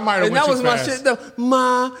 Hold on, I might have And went that too was my fast. shit though.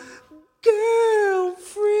 My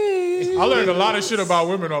girlfriend. I learned a lot of shit about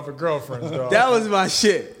women off of girlfriends, dog. That was my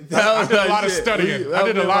shit. I did a lot of studying. I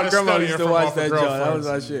did a lot of studying from off of That was girlfriends.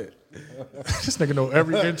 my shit. This nigga know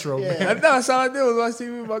every intro, man. That's all I did was watch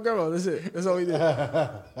TV with my grandma. That's it. That's all we did.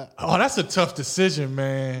 Oh, that's a tough decision,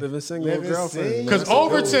 man. Living single with girlfriend. Because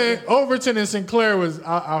Overton and Sinclair was,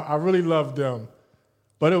 I really loved them.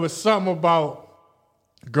 But it was something about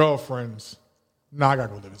girlfriends. Nah, I gotta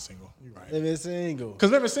go living single. You're right. Living single.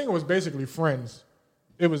 Because living single was basically friends.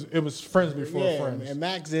 It was friends before friends. And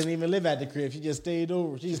Max didn't even live at the crib. She just stayed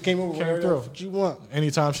over. She just came over Came through. what you want.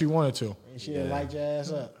 Anytime she wanted to. And she didn't light your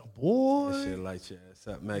ass up. Boy. That shit light your ass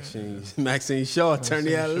up. Maxine Shaw,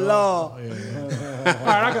 attorney at law.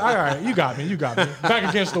 Yeah. All right, you got me. Back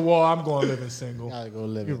against the wall, I'm going living single. Gotta go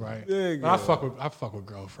live. You're right. But I fuck with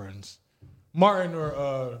girlfriends. Martin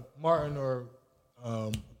or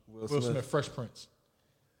Will Smith, Fresh Prince.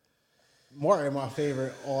 Martin, my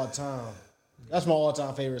favorite all time. That's my all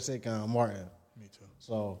time favorite sitcom, Martin. Me too.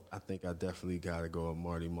 So I think I definitely gotta go with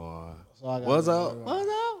Marty Marr. What's up?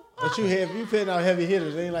 But you putting out heavy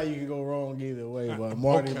hitters. It ain't like you can go wrong either way. But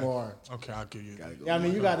Marty Marr. Okay, I'll give you that. Yeah, I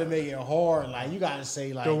mean, you got to make it hard. Like you got to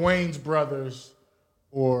say like the Wayans brothers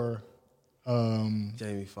or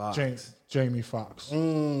Jamie Foxx. Jamie Foxx.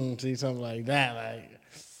 See something like that. Like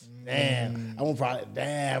damn, I won't probably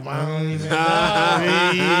damn. I don't even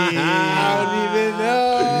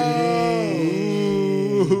know.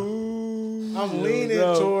 I'm leaning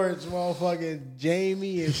towards motherfucking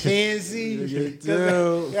Jamie and Fancy.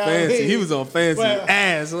 Fancy. He was on Fancy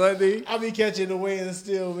ass, wasn't he? I be catching the Wayans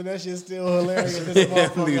still, but that shit's still hilarious. He's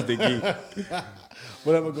the geek.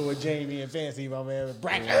 But I'm gonna go with Jamie and Fancy, my man.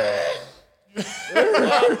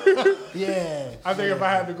 Yeah. I think if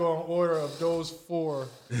I had to go in order of those four,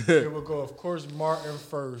 it would go, of course, Martin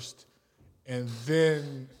first, and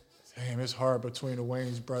then, damn, it's hard between the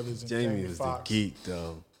Wayans brothers and Jamie was Foxx. the geek,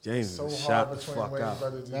 though. Jamie so was hard shot the between fuck Wayans out.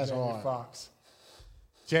 brothers and That's Jamie hard. Foxx.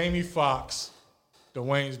 Jamie Foxx, the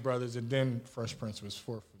Wayans brothers, and then Fresh Prince was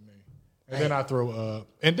fourth for me. And then I throw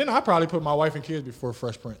and then I probably put my wife and kids before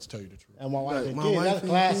Fresh Prince, tell you the truth. And my wife and kids, that's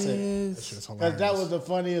classic. That shit's hilarious. Because that was the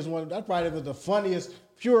funniest one. That probably was the funniest,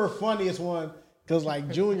 pure funniest one. Because like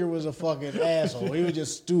Junior was a fucking asshole. He was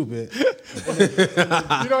just stupid. You know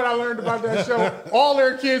what I learned about that show? All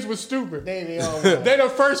their kids was stupid. They all were. They the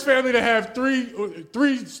first family to have three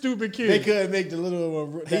stupid kids. They couldn't make the little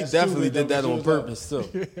one. He definitely did that on purpose, too.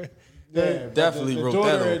 Yeah, definitely the wrote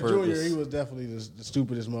daughter that on and Junior, purpose. he was definitely the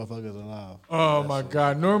stupidest motherfuckers alive. Oh my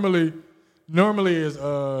God! Normally is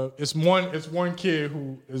it's one kid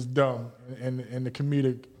who is dumb and the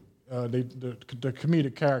comedic the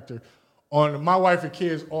comedic character. On My Wife and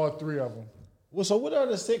Kids, all three of them. Well, so what are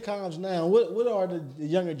the sitcoms now? What are the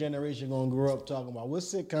younger generation going to grow up talking about? What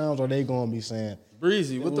sitcoms are they going to be saying?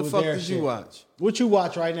 Breezy, what the fuck did you watch? What you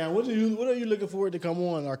watch right now? What are you looking forward to come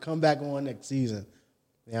on or come back on next season?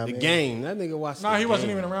 You know The Game. That nigga watched Nah, he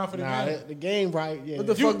wasn't even around for the game. The Game, right? Yeah. What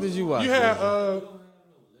the fuck did you watch? You had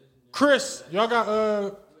Chris. Y'all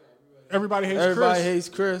got Everybody Hates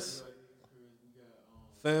Chris.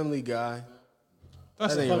 Family Guy.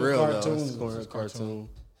 That's that a ain't real cartoon. though. It's a cartoon.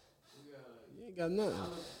 You ain't got nothing.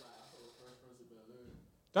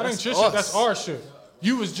 That ain't your shit. That's our shit.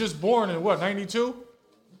 You was just born in what, 92?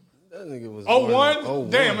 That nigga was 01?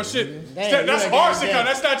 Damn, my shit. That's our sitcom.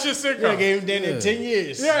 That's not your sitcom. You gave him in 10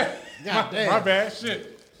 years. Yeah. God my bad.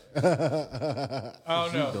 Shit. I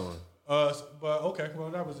don't know. doing? But okay, well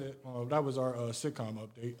that was it. That was our sitcom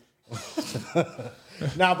update.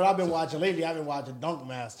 Nah, but I've been watching Dunk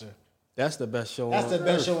Master. That's the best show. That's the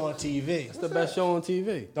best show on TV. That's the best show on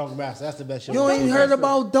TV. Dunk Master. That's the best show. You ain't heard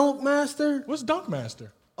about Dunk Master? What's Dunk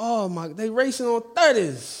Master? Oh my! They racing on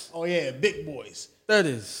 30s. Oh yeah, big boys.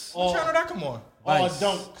 30s. What channel that come on? All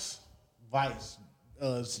dunks. Vice.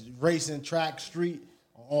 Racing track street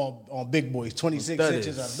on big boys. 26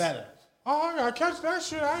 inches or better. Oh, I gotta catch that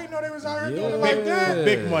shit. I didn't know they was out here doing it like that.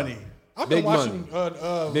 Big money. I've been watching.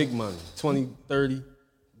 Big money. 20, 30.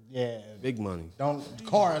 Yeah. Big money.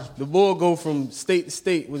 Cars. The bull go from state to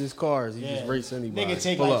state with his cars. He just race anybody. Nigga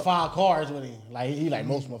take like 5 cars with him. Like he like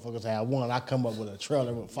most motherfuckers have one. I come up with a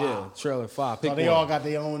trailer with 5. Yeah, trailer 5. So they all got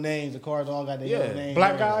their own names. The cars all got their own names.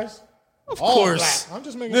 Black guys? Of course. Black. I'm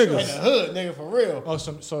just making sure. In the hood, nigga, for real. Oh,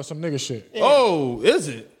 some nigga shit. Yeah. Oh, is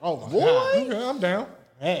it? Oh, my Boy. God. Okay, I'm down.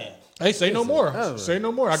 Yeah. Hey, say no more. Oh. Say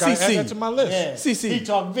no more. I gotta add that to my list. Yeah. CC. He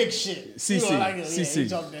talk big shit. CC. He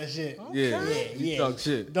talk that shit. Yeah. He talk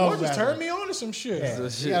shit. Boy, just turn me on to some shit. Yeah.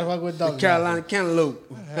 Shit. You gotta fuck with Dunk Carolina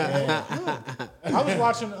Cantaloupe. I was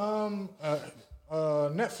watching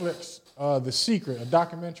Netflix, The Secret, a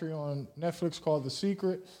documentary on Netflix called The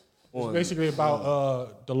Secret. It's basically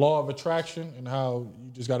about the law of attraction and how you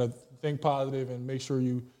just got to think positive and make sure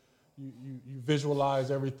you visualize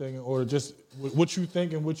everything, or just what you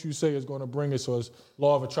think and what you say is going to bring it. So it's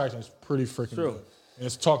law of attraction. It's pretty freaking good. And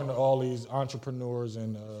it's talking to all these entrepreneurs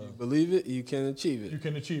and You believe it, you can achieve it. you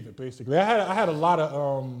can achieve it. Basically, I had a lot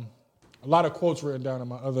of quotes written down on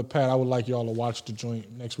my other pad. I would like y'all to watch the joint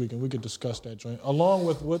next week, and we could discuss that joint along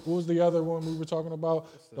with what was the other one we were talking about,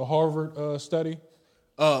 the Harvard study.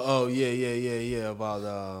 Yeah.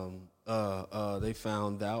 About they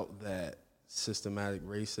found out that systematic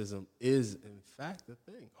racism is, in fact, a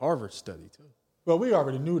thing. Harvard study, too. Well, we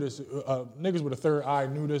already knew this. Niggas with a third eye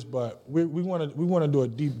knew this, but we want to do a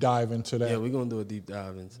deep dive into that. Yeah, we're gonna do a deep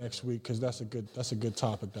dive into next week because that's a good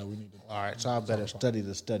topic that we need to. All right, so I better study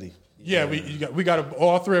the study. Yeah, we got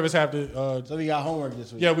all three of us have to. So we got homework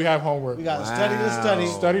this week. Yeah, we have homework. We got to study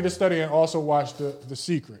the study, and also watch the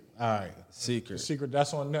Secret. All right, Secret. The Secret,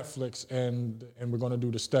 that's on Netflix, and we're gonna do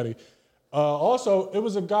the study. Also, it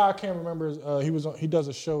was a guy I can't remember. He does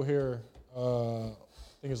a show here. I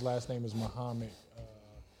think his last name is Muhammad.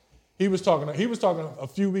 He was talking a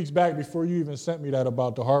few weeks back before you even sent me that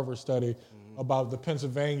about the Harvard study, about the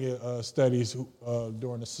Pennsylvania studies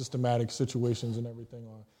during the systematic situations and everything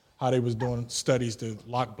on how they was doing studies to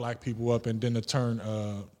lock black people up and then to turn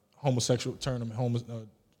to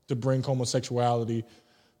bring homosexuality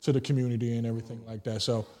to the community and everything like that.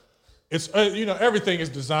 So it's everything is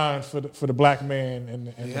designed for the black man and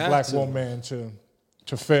the black woman to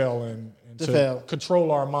fail and to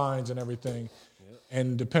control our minds and everything. Yep.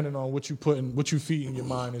 And depending on what you feed in your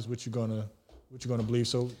mind is what you're gonna believe.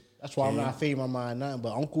 So that's why I'm not feeding my mind nothing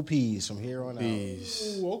but Uncle P's from here on out.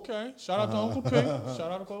 Ooh, okay. Shout out to Uncle P.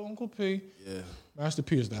 Shout out to Uncle P. Yeah. Master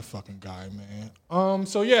P is that fucking guy, man.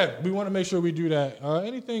 So yeah, we want to make sure we do that.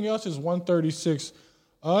 Anything else is 136.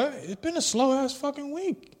 It's been a slow ass fucking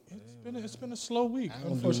week. It's been a slow week,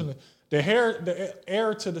 unfortunately. The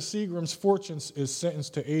heir to the Seagram's fortunes is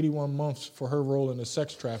sentenced to 81 months for her role in the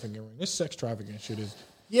sex trafficking ring. This sex trafficking shit is...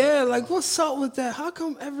 Yeah, like what's up with that? How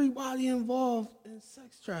come everybody involved in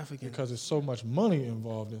sex trafficking? Because there's so much money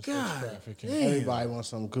involved in sex trafficking. Damn. Everybody wants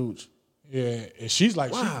some cooch. Yeah, and she's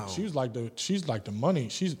like she's like the money.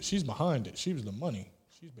 She's behind it. She was the money.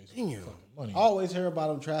 She's basically fucking money. I always hear about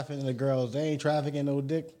them trafficking the girls. They ain't trafficking no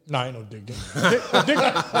dick. Nah, ain't no dick. Dick do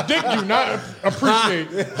not appreciate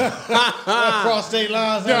cross state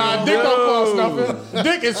lines. Nah, dick don't cost nothing.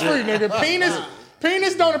 Dick is free, nigga.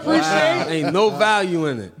 Penis don't appreciate. Wow, ain't no value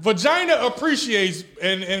in it. Vagina appreciates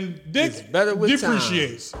and dick it's better with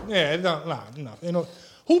depreciates. Time. Yeah, no.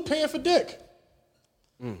 Who paying for dick?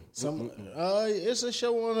 It's a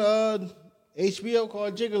show on HBO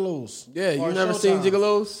called Gigolos. Yeah, you never seen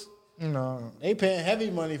Gigolos? No. They paying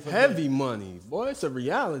heavy money for heavy money. Boy, it's a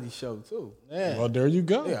reality show too. Yeah. Well, there you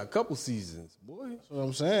go. Yeah, a couple seasons. Boy. That's what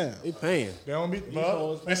I'm saying. They paying. They don't be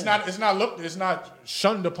it's not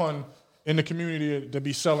shunned upon in the community to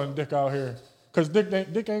be selling dick out here. Because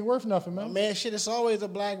dick ain't worth nothing, man. Man, shit, it's always a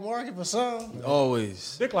black market for some.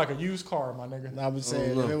 Always. Dick like a used car, my nigga. I've been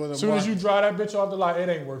saying, if it was a as soon as you drive that bitch off the lot, it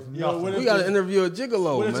ain't worth nothing. We got to interview a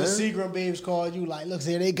gigolo, what man. What if the Seagram babes called you like, look,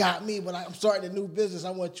 see, they got me, but I'm starting a new business.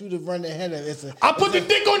 I want you to run the head of it. I put the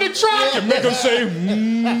dick on the track and make them say,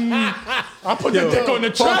 I put the dick on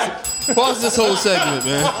the track. Pause this whole segment,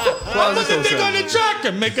 man. I put the dick on the track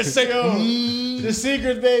and make her say, The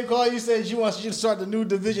Secret babe called you, said she wants you to start the new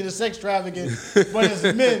division of sex trafficking, but it's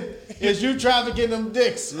men. Is you trafficking them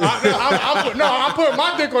dicks? I'm putting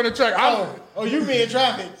my dick on the track. You being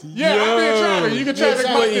trafficked? Yeah, I'm being trafficked. You can traffic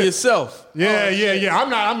my dick yourself. Yeah. I'm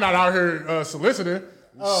not out here soliciting.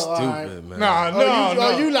 Stupid, man.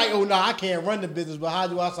 No. You like, I can't run the business, but how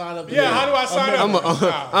do I sign up? How do I sign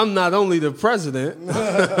up? I'm not only the president.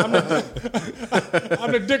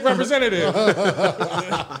 I'm the dick representative.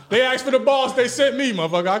 They asked for the boss, they sent me,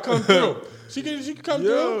 motherfucker. I come through. She can come through.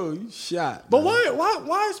 Yo, you shot. But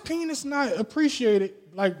why is penis not appreciated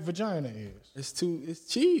like vagina is? It's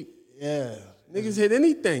cheap. Yeah. Niggas hit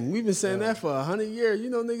anything. We've been saying that for 100 years. You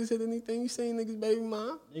know niggas hit anything. You seen niggas baby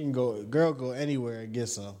mom? You can go anywhere and get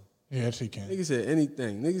some. Yeah, she can. Niggas hit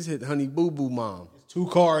anything. Niggas hit honey boo boo mom. 2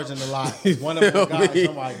 cars in the lot. One of them got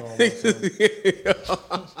somebody going.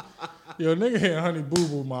 Yo, nigga hit honey boo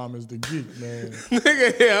boo mom is the geek, man.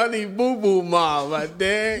 Nigga hit honey boo boo mom, my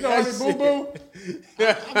dad. You know honey boo boo?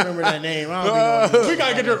 I remember that name. We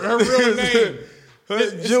gotta get her real name.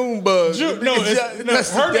 Junebug.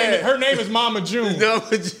 Her name is Mama June.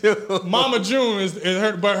 Mama June is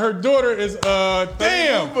her, but her daughter is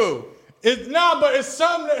damn. But it's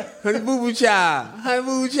something. Honey Boo Boo Child. Honey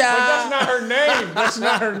Boo Boo Child. But that's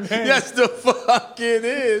not her name. Yes, the fuck it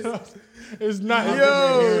is. It's not.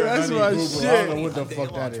 Yo, that's my shit. I don't know what the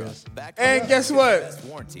fuck that is. And guess what?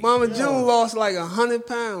 Mama June lost like 100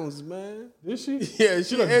 pounds, man. Did she? Yeah,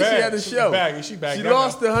 she had a show. She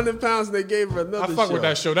lost 100 pounds and they gave her another show. I fuck with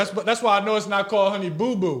that show. That's why I know it's not called Honey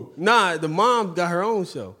Boo Boo. Nah, the mom got her own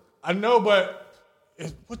show. I know, but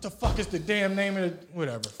what the fuck is the damn name of it?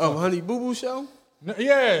 Whatever. Oh, Honey Boo Boo show?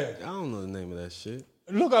 Yeah. I don't know the name of that shit.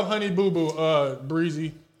 Look up Honey Boo Boo,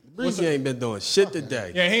 Breezy. Breezy ain't been doing shit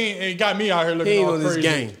today. Yeah, he ain't got me out here looking all crazy. He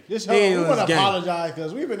ain't on This this game. We want to apologize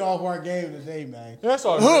because we've been off our game today, man. That's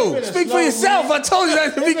all. Who? Speak for yourself. I told you that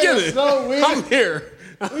at the beginning. I'm here.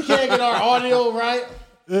 We can't get our audio right.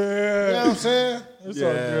 Yeah. You know what I'm saying? It's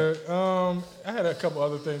all good. I had a couple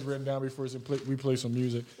other things written down before we play some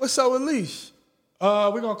music. What's up with Leash?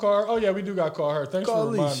 We're going to call her. Oh, yeah, we do got to call her. Thanks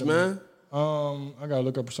for reminding me. man. I got to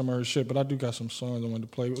look up some of her shit, but I do got some songs I wanted to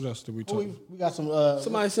play. What else did we talk about? We got some...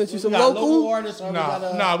 Somebody sent you some local artists?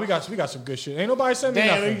 Nah, we got some good shit. Ain't nobody sent me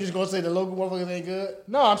nothing. Damn, you just going to say the local motherfuckers ain't good?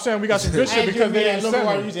 No, I'm saying we got some good shit because they didn't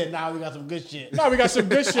send me. You said, nah, we got some good shit. No, we got some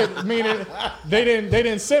good shit, meaning they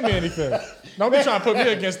didn't send me anything. Don't be trying to put me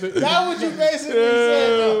against it. That's what you basically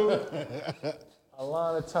said.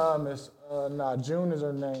 Alana Thomas. June is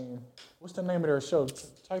her name. What's the name of her show?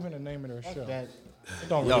 Type in the name of her show. That. It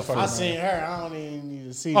don't really fucking I matter. seen her. I don't even need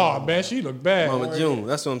to see her. Oh, man, she look bad. Mama June.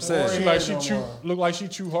 That's what I'm saying. Look like she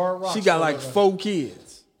chew hard rocks. She got like 4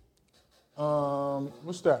 kids.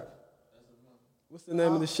 What's that? What's the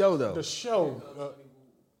name of the show, though? The show.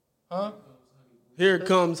 Here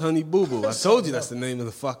Comes Honey Boo Boo. I told you that's the name of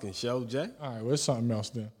the fucking show, Jay. All right, well, it's something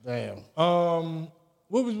else then. Damn.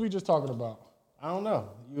 What was we just talking about? I don't know.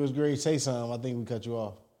 You was great to say something. I think we cut you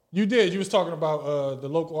off. You did. You was talking about the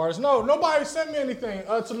local artists. No, nobody sent me anything.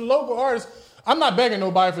 To the local artists, I'm not begging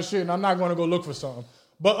nobody for shit, and I'm not going to go look for something.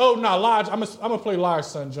 But, Lodge, I'm going to play Lodge's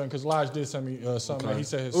son joint, because Lodge did send me something that he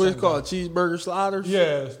said his son. What is it called? Cheeseburger Sliders?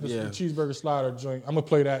 Yeah, the Cheeseburger Slider joint. I'm going to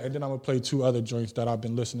play that, and then I'm going to play 2 other joints that I've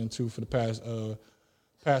been listening to for the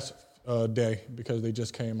past day, because they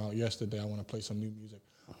just came out yesterday. I want to play some new music.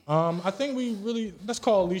 I think let's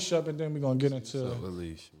call Alicia up, and then we're going to get into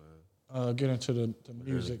the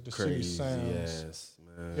music, the city sounds. Yes,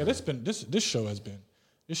 man. Yeah, this show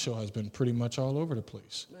has been pretty much all over the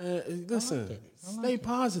place. Man, listen, stay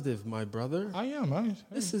positive, my brother. I am.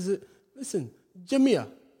 This is it. Listen, Jamia,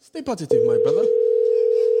 stay positive, my brother.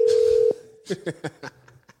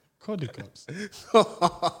 Cody cups. Please call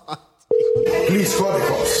the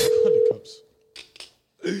cops. Cody cups.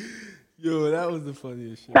 Yo, that was the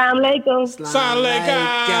funniest shit. Assalamu alaikum.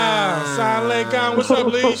 Assalamu alaikum. What's up,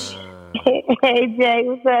 Leash? Hey, Jay,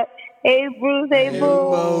 what's up? Hey, Bruce. Hey, Boo.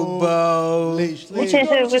 Bobo. Leash. What's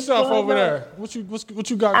yourself over there? What you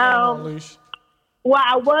got going on, Leash? Well,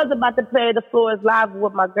 I was about to play The Floor is Live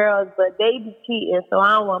with my girls, but they be cheating, so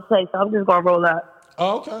I don't want to play, so I'm just going to roll up.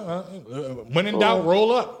 Oh, okay. When in doubt,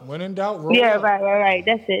 roll up. When in doubt, roll up. Yeah, right.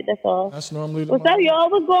 That's it. That's all. That's normally the What's up, y'all?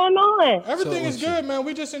 What's going on? Everything is good, man.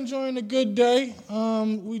 We just enjoying a good day.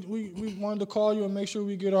 We wanted to call you and make sure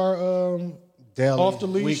we get our Daily, off the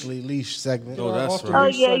leash, weekly leash segment. Oh, that's right. Oh,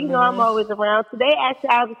 yeah, you know I'm always around. Today, actually,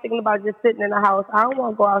 I was thinking about just sitting in the house. I don't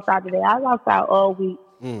want to go outside today. I was outside all week.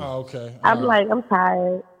 Oh, okay. I'm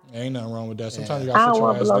tired. Ain't nothing wrong with that. Sometimes you got to sit your ass I don't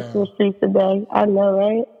want to belong down. to the streets today. I know,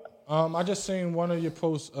 right? I just seen one of your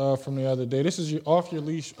posts from the other day. This is your Off Your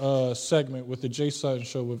Leash segment with the Jay Sutton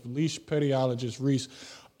Show with leash pediatrologist Reese,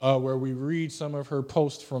 where we read some of her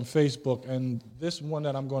posts from Facebook. And this one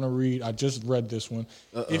that I'm going to read, I just read this one.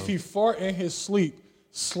 If he fart in his sleep,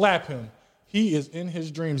 slap him. He is in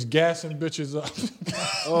his dreams gassing bitches up.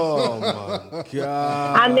 Oh, my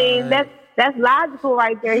God. I mean, that's logical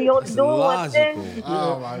right there. He only doing one thing.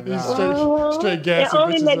 Oh, my God. Straight gassing It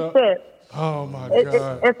only bitches makes up. sense. Oh, my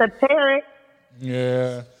God. It's apparent.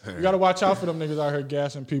 Yeah. You got to watch out for them niggas out here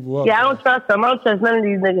gassing people up. Yeah, I don't trust them. I don't trust none of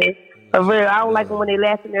these niggas. For real. I don't like them when they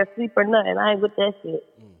laugh in their sleep or nothing. I ain't with that shit.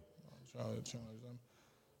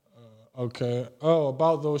 Okay. Oh,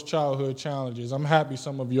 about those childhood challenges. I'm happy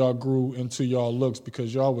some of y'all grew into y'all looks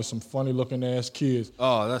because y'all was some funny looking ass kids.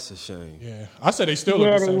 Oh, that's a shame. Yeah. I said they still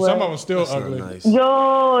look the same. Some of them still That's ugly. Nice.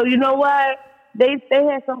 Yo, you know what? They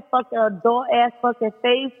had some fucking adult ass fucking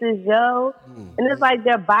faces, yo. And it's like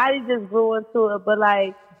their body just grew into it. But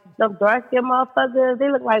like, them dark skin motherfuckers,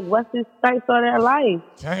 they look like Wesley Snipes on their life.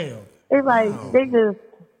 Damn. It's like, they just,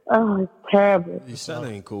 it's terrible. That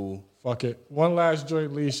ain't cool. Fuck it. One last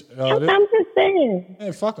joint leash. I'm just saying.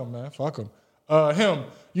 Hey, fuck him, man. Fuck him. Him,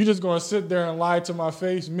 you just gonna sit there and lie to my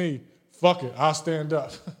face? Me, fuck it. I'll stand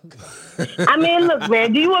up. I mean, look,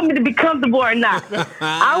 man, do you want me to be comfortable or not?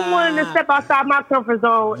 I'm willing to step outside my comfort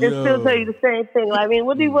zone and still tell you the same thing. Like, I mean,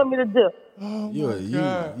 what do you want me to do? Oh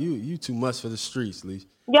You too much for the streets, Lee.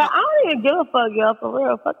 Yeah, I don't even give a fuck, y'all, for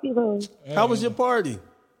real. Fuck you, hoes. How was your party?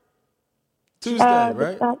 Tuesday,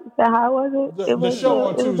 right? How was it? The show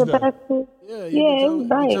on Tuesday. Yeah, it was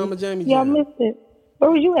nice. Yeah, I missed it.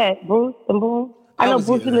 Where was you at, Bruce and Boom? I know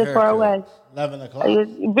Bruce, you live far away. 11 o'clock. You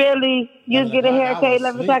was getting a haircut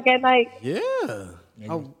 11 o'clock at night? Yeah.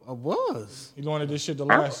 Nigga. I was. He wanted this shit to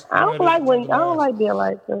last. I don't like being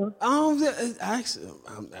like that. I'm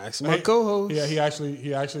asking my co-host. Yeah, he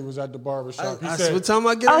actually was at the barbershop. He said, what time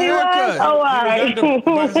I get a haircut? Oh, all right.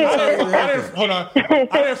 Hold on. I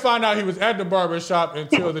didn't find out he was at the barbershop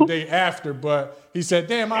until the day after, but he said,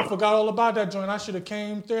 damn, I forgot all about that joint. I should have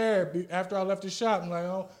came there after I left the shop. I'm like,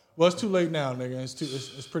 oh, well, it's too late now, nigga.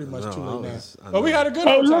 It's pretty much too late now. But we had a good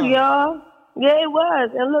old time. Look, y'all. Yeah, it was.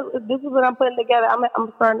 And look, this is what I'm putting together. I'm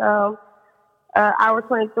starting hour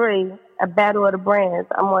 23, a battle of the brands.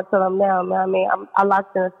 I'm going to tell them now, man. I mean, I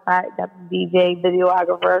locked in a spot, got the DJ,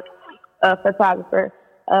 videographer, photographer.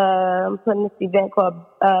 I'm putting this event called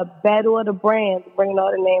Battle of the Brands, bringing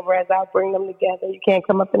all the name brands out, bring them together. You can't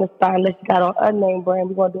come up in the spot unless you got on a name brand.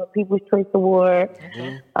 We're going to do a People's Choice Award.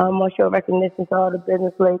 I'm going to show recognition to all the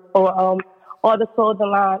business leaders or all the clothing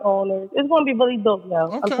line owners. It's going to be really dope, yo.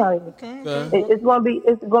 Okay. I'm telling you. Okay. It's going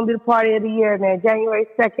to be the party of the year, man. January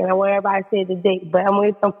 2nd. I want everybody to say the date, but I'm going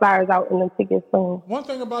to get some flyers out and them tickets soon. One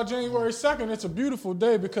thing about January 2nd, it's a beautiful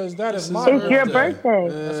day because that is my birthday. It's your birthday.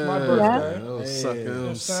 That's my birthday.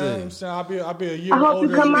 I'll be a year older. I hope you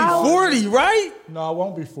come out. 40, right? No, I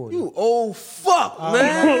won't be 40. You old fuck,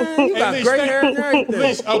 man. You got great hair and everything.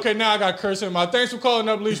 Leash, okay, now I got curse in my. Thanks for calling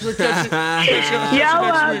up, Leash. We'll catch you next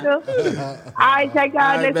week. All right, check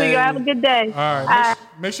out next week. Have a good day. All right.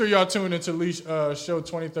 Make sure y'all tune into Leash show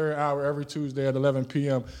 23rd hour every Tuesday at 11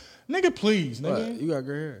 p.m. Nigga, please, nigga. What? You got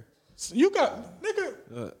gray hair. You got,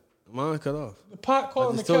 nigga. Mine cut off. The pot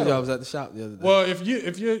calling the I just told kettle. you I was at the shop the other day. Well,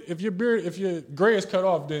 if your gray is cut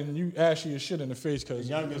off, then you ashy as shit in the face. Cause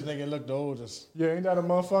The youngest nigga look the oldest. yeah, ain't that a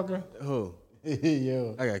motherfucker? Who?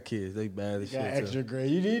 Yo. I got kids. They bad as shit. Got extra gray.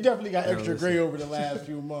 You definitely got extra gray over the last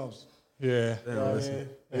few months. Yeah.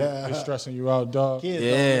 Yeah. It's stressing you out, dog. Kids don't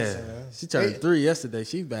Yeah. listen, man. She turned 3 yesterday.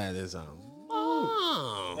 She bad as They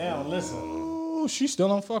don't listen. Ooh, she still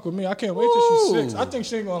don't fuck with me. I can't wait till she's 6. I think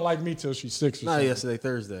she ain't gonna like me till she's 6 or Not something. yesterday,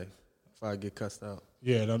 Thursday. If I get cussed out.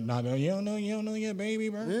 Yeah, you don't know your baby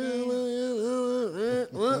birthday.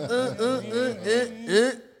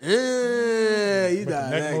 You got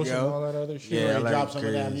Neck that, motion and all yo. that other shit. Yeah, I You like drop some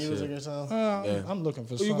of that crazy music shit. or something. I'm looking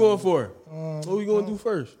for What something. you going for? What we gonna do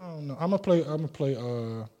first? I don't know. I'm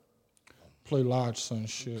gonna play Lodge Son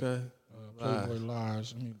shit. Okay. Playboy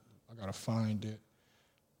Lodge. I gotta find it.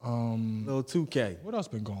 Little 2K. What else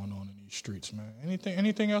been going on in these streets, man?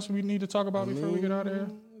 Anything else we need to talk about before we get out of here?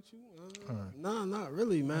 Nah, not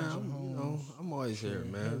really, man. I'm always here,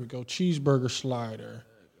 There man. we go. Cheeseburger Slider.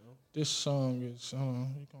 This song is, you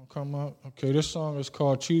gonna come up? Okay, this song is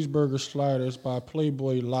called Cheeseburger Slider. It's by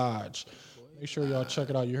Playboy Lodge. Make sure y'all check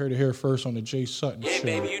it out. You heard it here first on the Jay Sutton Show.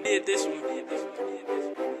 Baby, you did this one.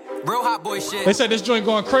 Real hot boy shit. They said this joint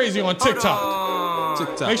going crazy on TikTok.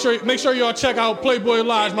 TikTok. Make sure y'all check out Playboy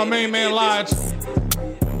Lodge, my main man Lodge.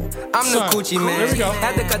 I'm the Son. coochie man. Here we go.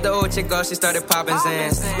 Had to cut the old chick off, she started popping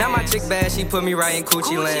Zans. Now my chick bad, she put me right in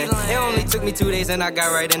coochie land. It only took me 2 days and I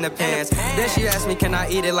got right in the pants. Then she asked me, can I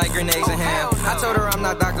eat it like grenades and ham? I told her I'm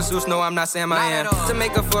not Dr. Seuss, no, I'm not Sam, I am. To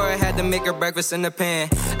make her for her, had to make her breakfast in the pan.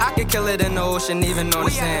 I could kill it in the ocean, even on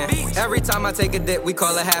the sand. Every time I take a dip, we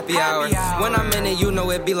call it happy hour. When I'm in it, you know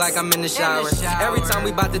it be like I'm in the shower. Every time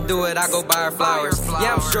we bout to do it, I go buy her flowers.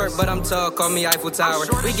 Yeah, I'm short, but I'm tall, call me Eiffel Tower.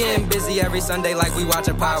 We getting busy every Sunday like we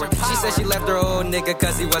watching Power. She said she left her old nigga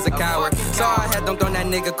cause he was a coward. So I had dunked on that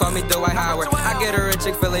nigga, call me Dwight Howard. I get her a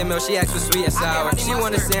Chick-fil-A meal, she asked for sweet and sour. She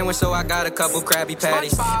want a sandwich, so I got a couple Krabby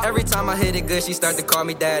Patties. Every time I hit it good, she start to call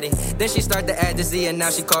me daddy. Then she start to add the Z and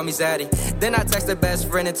now she call me Zaddy. Then I text her best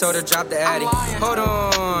friend and told her drop the Addy. Hold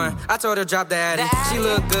on, I told her drop the Addy. She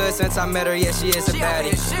look good since I met her, yeah she is a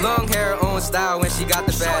baddie. Long hair, own style when she got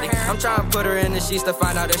the fatty. I'm trying to put her in the sheets to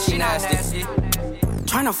find out if she nasty.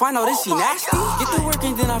 Trying to find out if she nasty. Get the work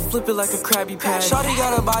and then I flip it like a Krabby Patty. Shawty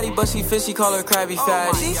got a body but she fit, she call her Krabby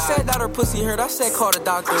Fatty. She said that her pussy hurt, I said call the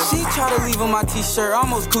doctor. She tried to leave on my t-shirt,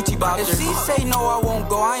 almost coochie bopped her. If she say no I won't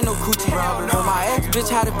go, I ain't no coochie robber. But my ex bitch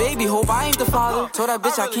had a baby, hope I ain't the father. Told that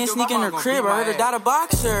bitch I can't sneak in her crib, I heard her dad a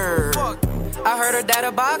boxer. I heard her dad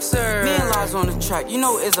a boxer. Me and Laz on the track, you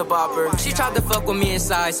know it's a bopper. She tried to fuck with me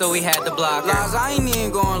inside, so we had to block her. Laz, I ain't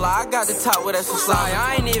even gonna lie, I got the top with that slide.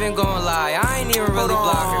 I ain't even gonna lie, I ain't even really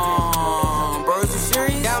block her. Bro, is you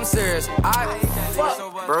serious? Yeah, I'm serious.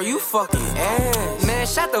 Fuck. Bro, you fucking ass. Man,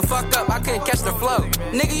 shut the fuck up, I couldn't catch the flow.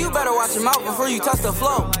 Nigga, you better watch your mouth before you touch the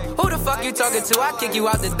flow. Who the fuck you talking to? I kick you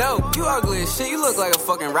out the door. You ugly as shit, you look like a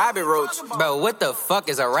fucking rabbit roach. Bro, what the fuck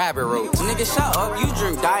is a rabbit roach? Nigga, shut up, you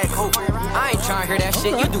drink Diet Coke. I ain't trying to hear that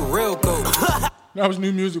shit, you do real coke. That was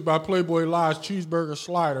new music by Playboy Lodge, Cheeseburger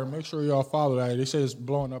Slider. Make sure y'all follow that. They say it's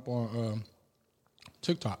blowing up on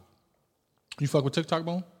TikTok. You fuck with TikTok,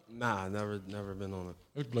 Bone? Nah, never been on it.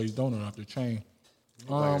 It's glazed donut off the chain.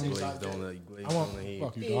 Glazed donut.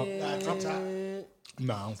 Fuck you, dog.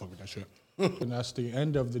 Nah, I don't fuck with that shit. And that's the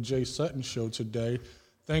end of the Jay Sutton Show today.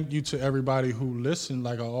 Thank you to everybody who listened.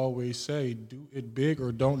 Like I always say, do it big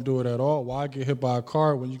or don't do it at all. Why get hit by a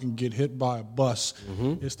car when you can get hit by a bus?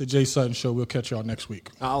 Mm-hmm. It's the Jay Sutton Show. We'll catch y'all next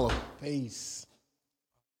week. Holla. Peace.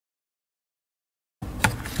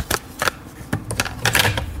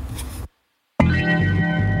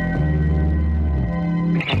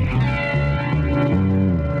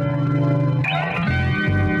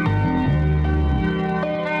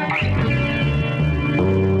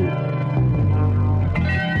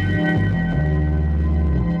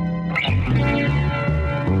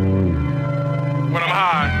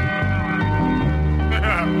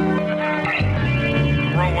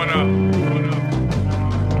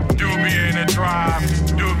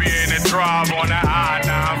 On the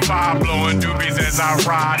I-95, blowing doobies as I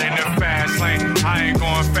ride in the fast lane. I ain't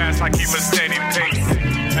going fast, I keep a steady pace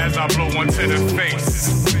as I blow one to the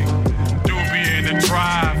face. Doobie in the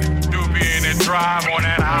drive on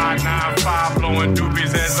that I-95, blowing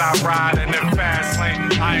doobies as I ride in the fast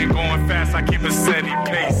lane. I ain't going fast, I keep a steady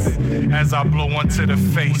pace as I blow one to the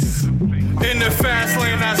face. In the fast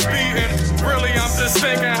lane, I speeding. Really, I'm just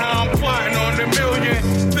thinking how I'm plotting on the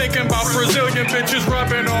million. Thinking about Brazilian bitches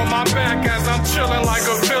rubbing on my back as I'm chilling like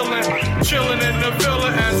a villain. Chilling in the villa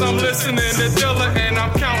as I'm listening to Dilla. And I'm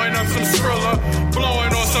counting up some Skrilla. Blowing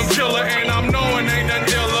on some killer. And I'm knowing ain't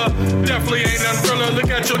nothing illa. Definitely ain't nothing realer. Look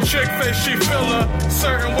at your chick face, she feel a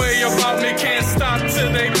certain way about me. Can't stop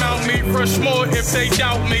till they mount me. Rush more if they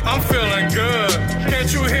doubt me. I'm feeling good.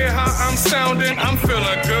 Can't you hear how I'm sounding? I'm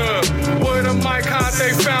feeling good. With a mic, how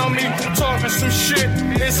they found me. Talking some shit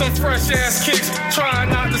and some fresh ass kicks. Trying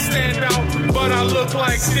not to stand out, but I look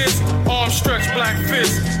like this. Arm stretched, black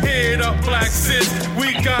fist. Head up, black sis.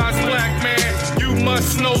 We God's black man. You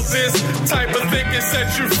must know this. Type of thinking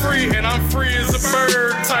set you free. And I'm free as a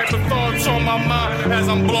bird. Type of thoughts on my mind as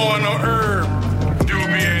I'm blowing a herb.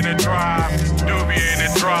 Doobie in the drive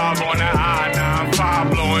on the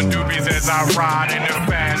I-95, blowing doobies as I ride in the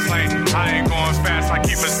fast lane. I ain't going fast, I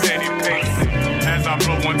keep a steady pace as I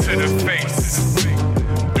blow one to the face.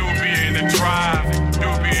 Doobie in the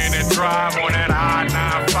drive on that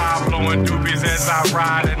I-95, blowing doobies as I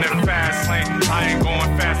ride in the fast lane. I ain't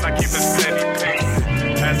going fast, I keep a steady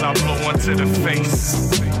pace as I blow one to the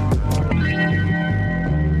face.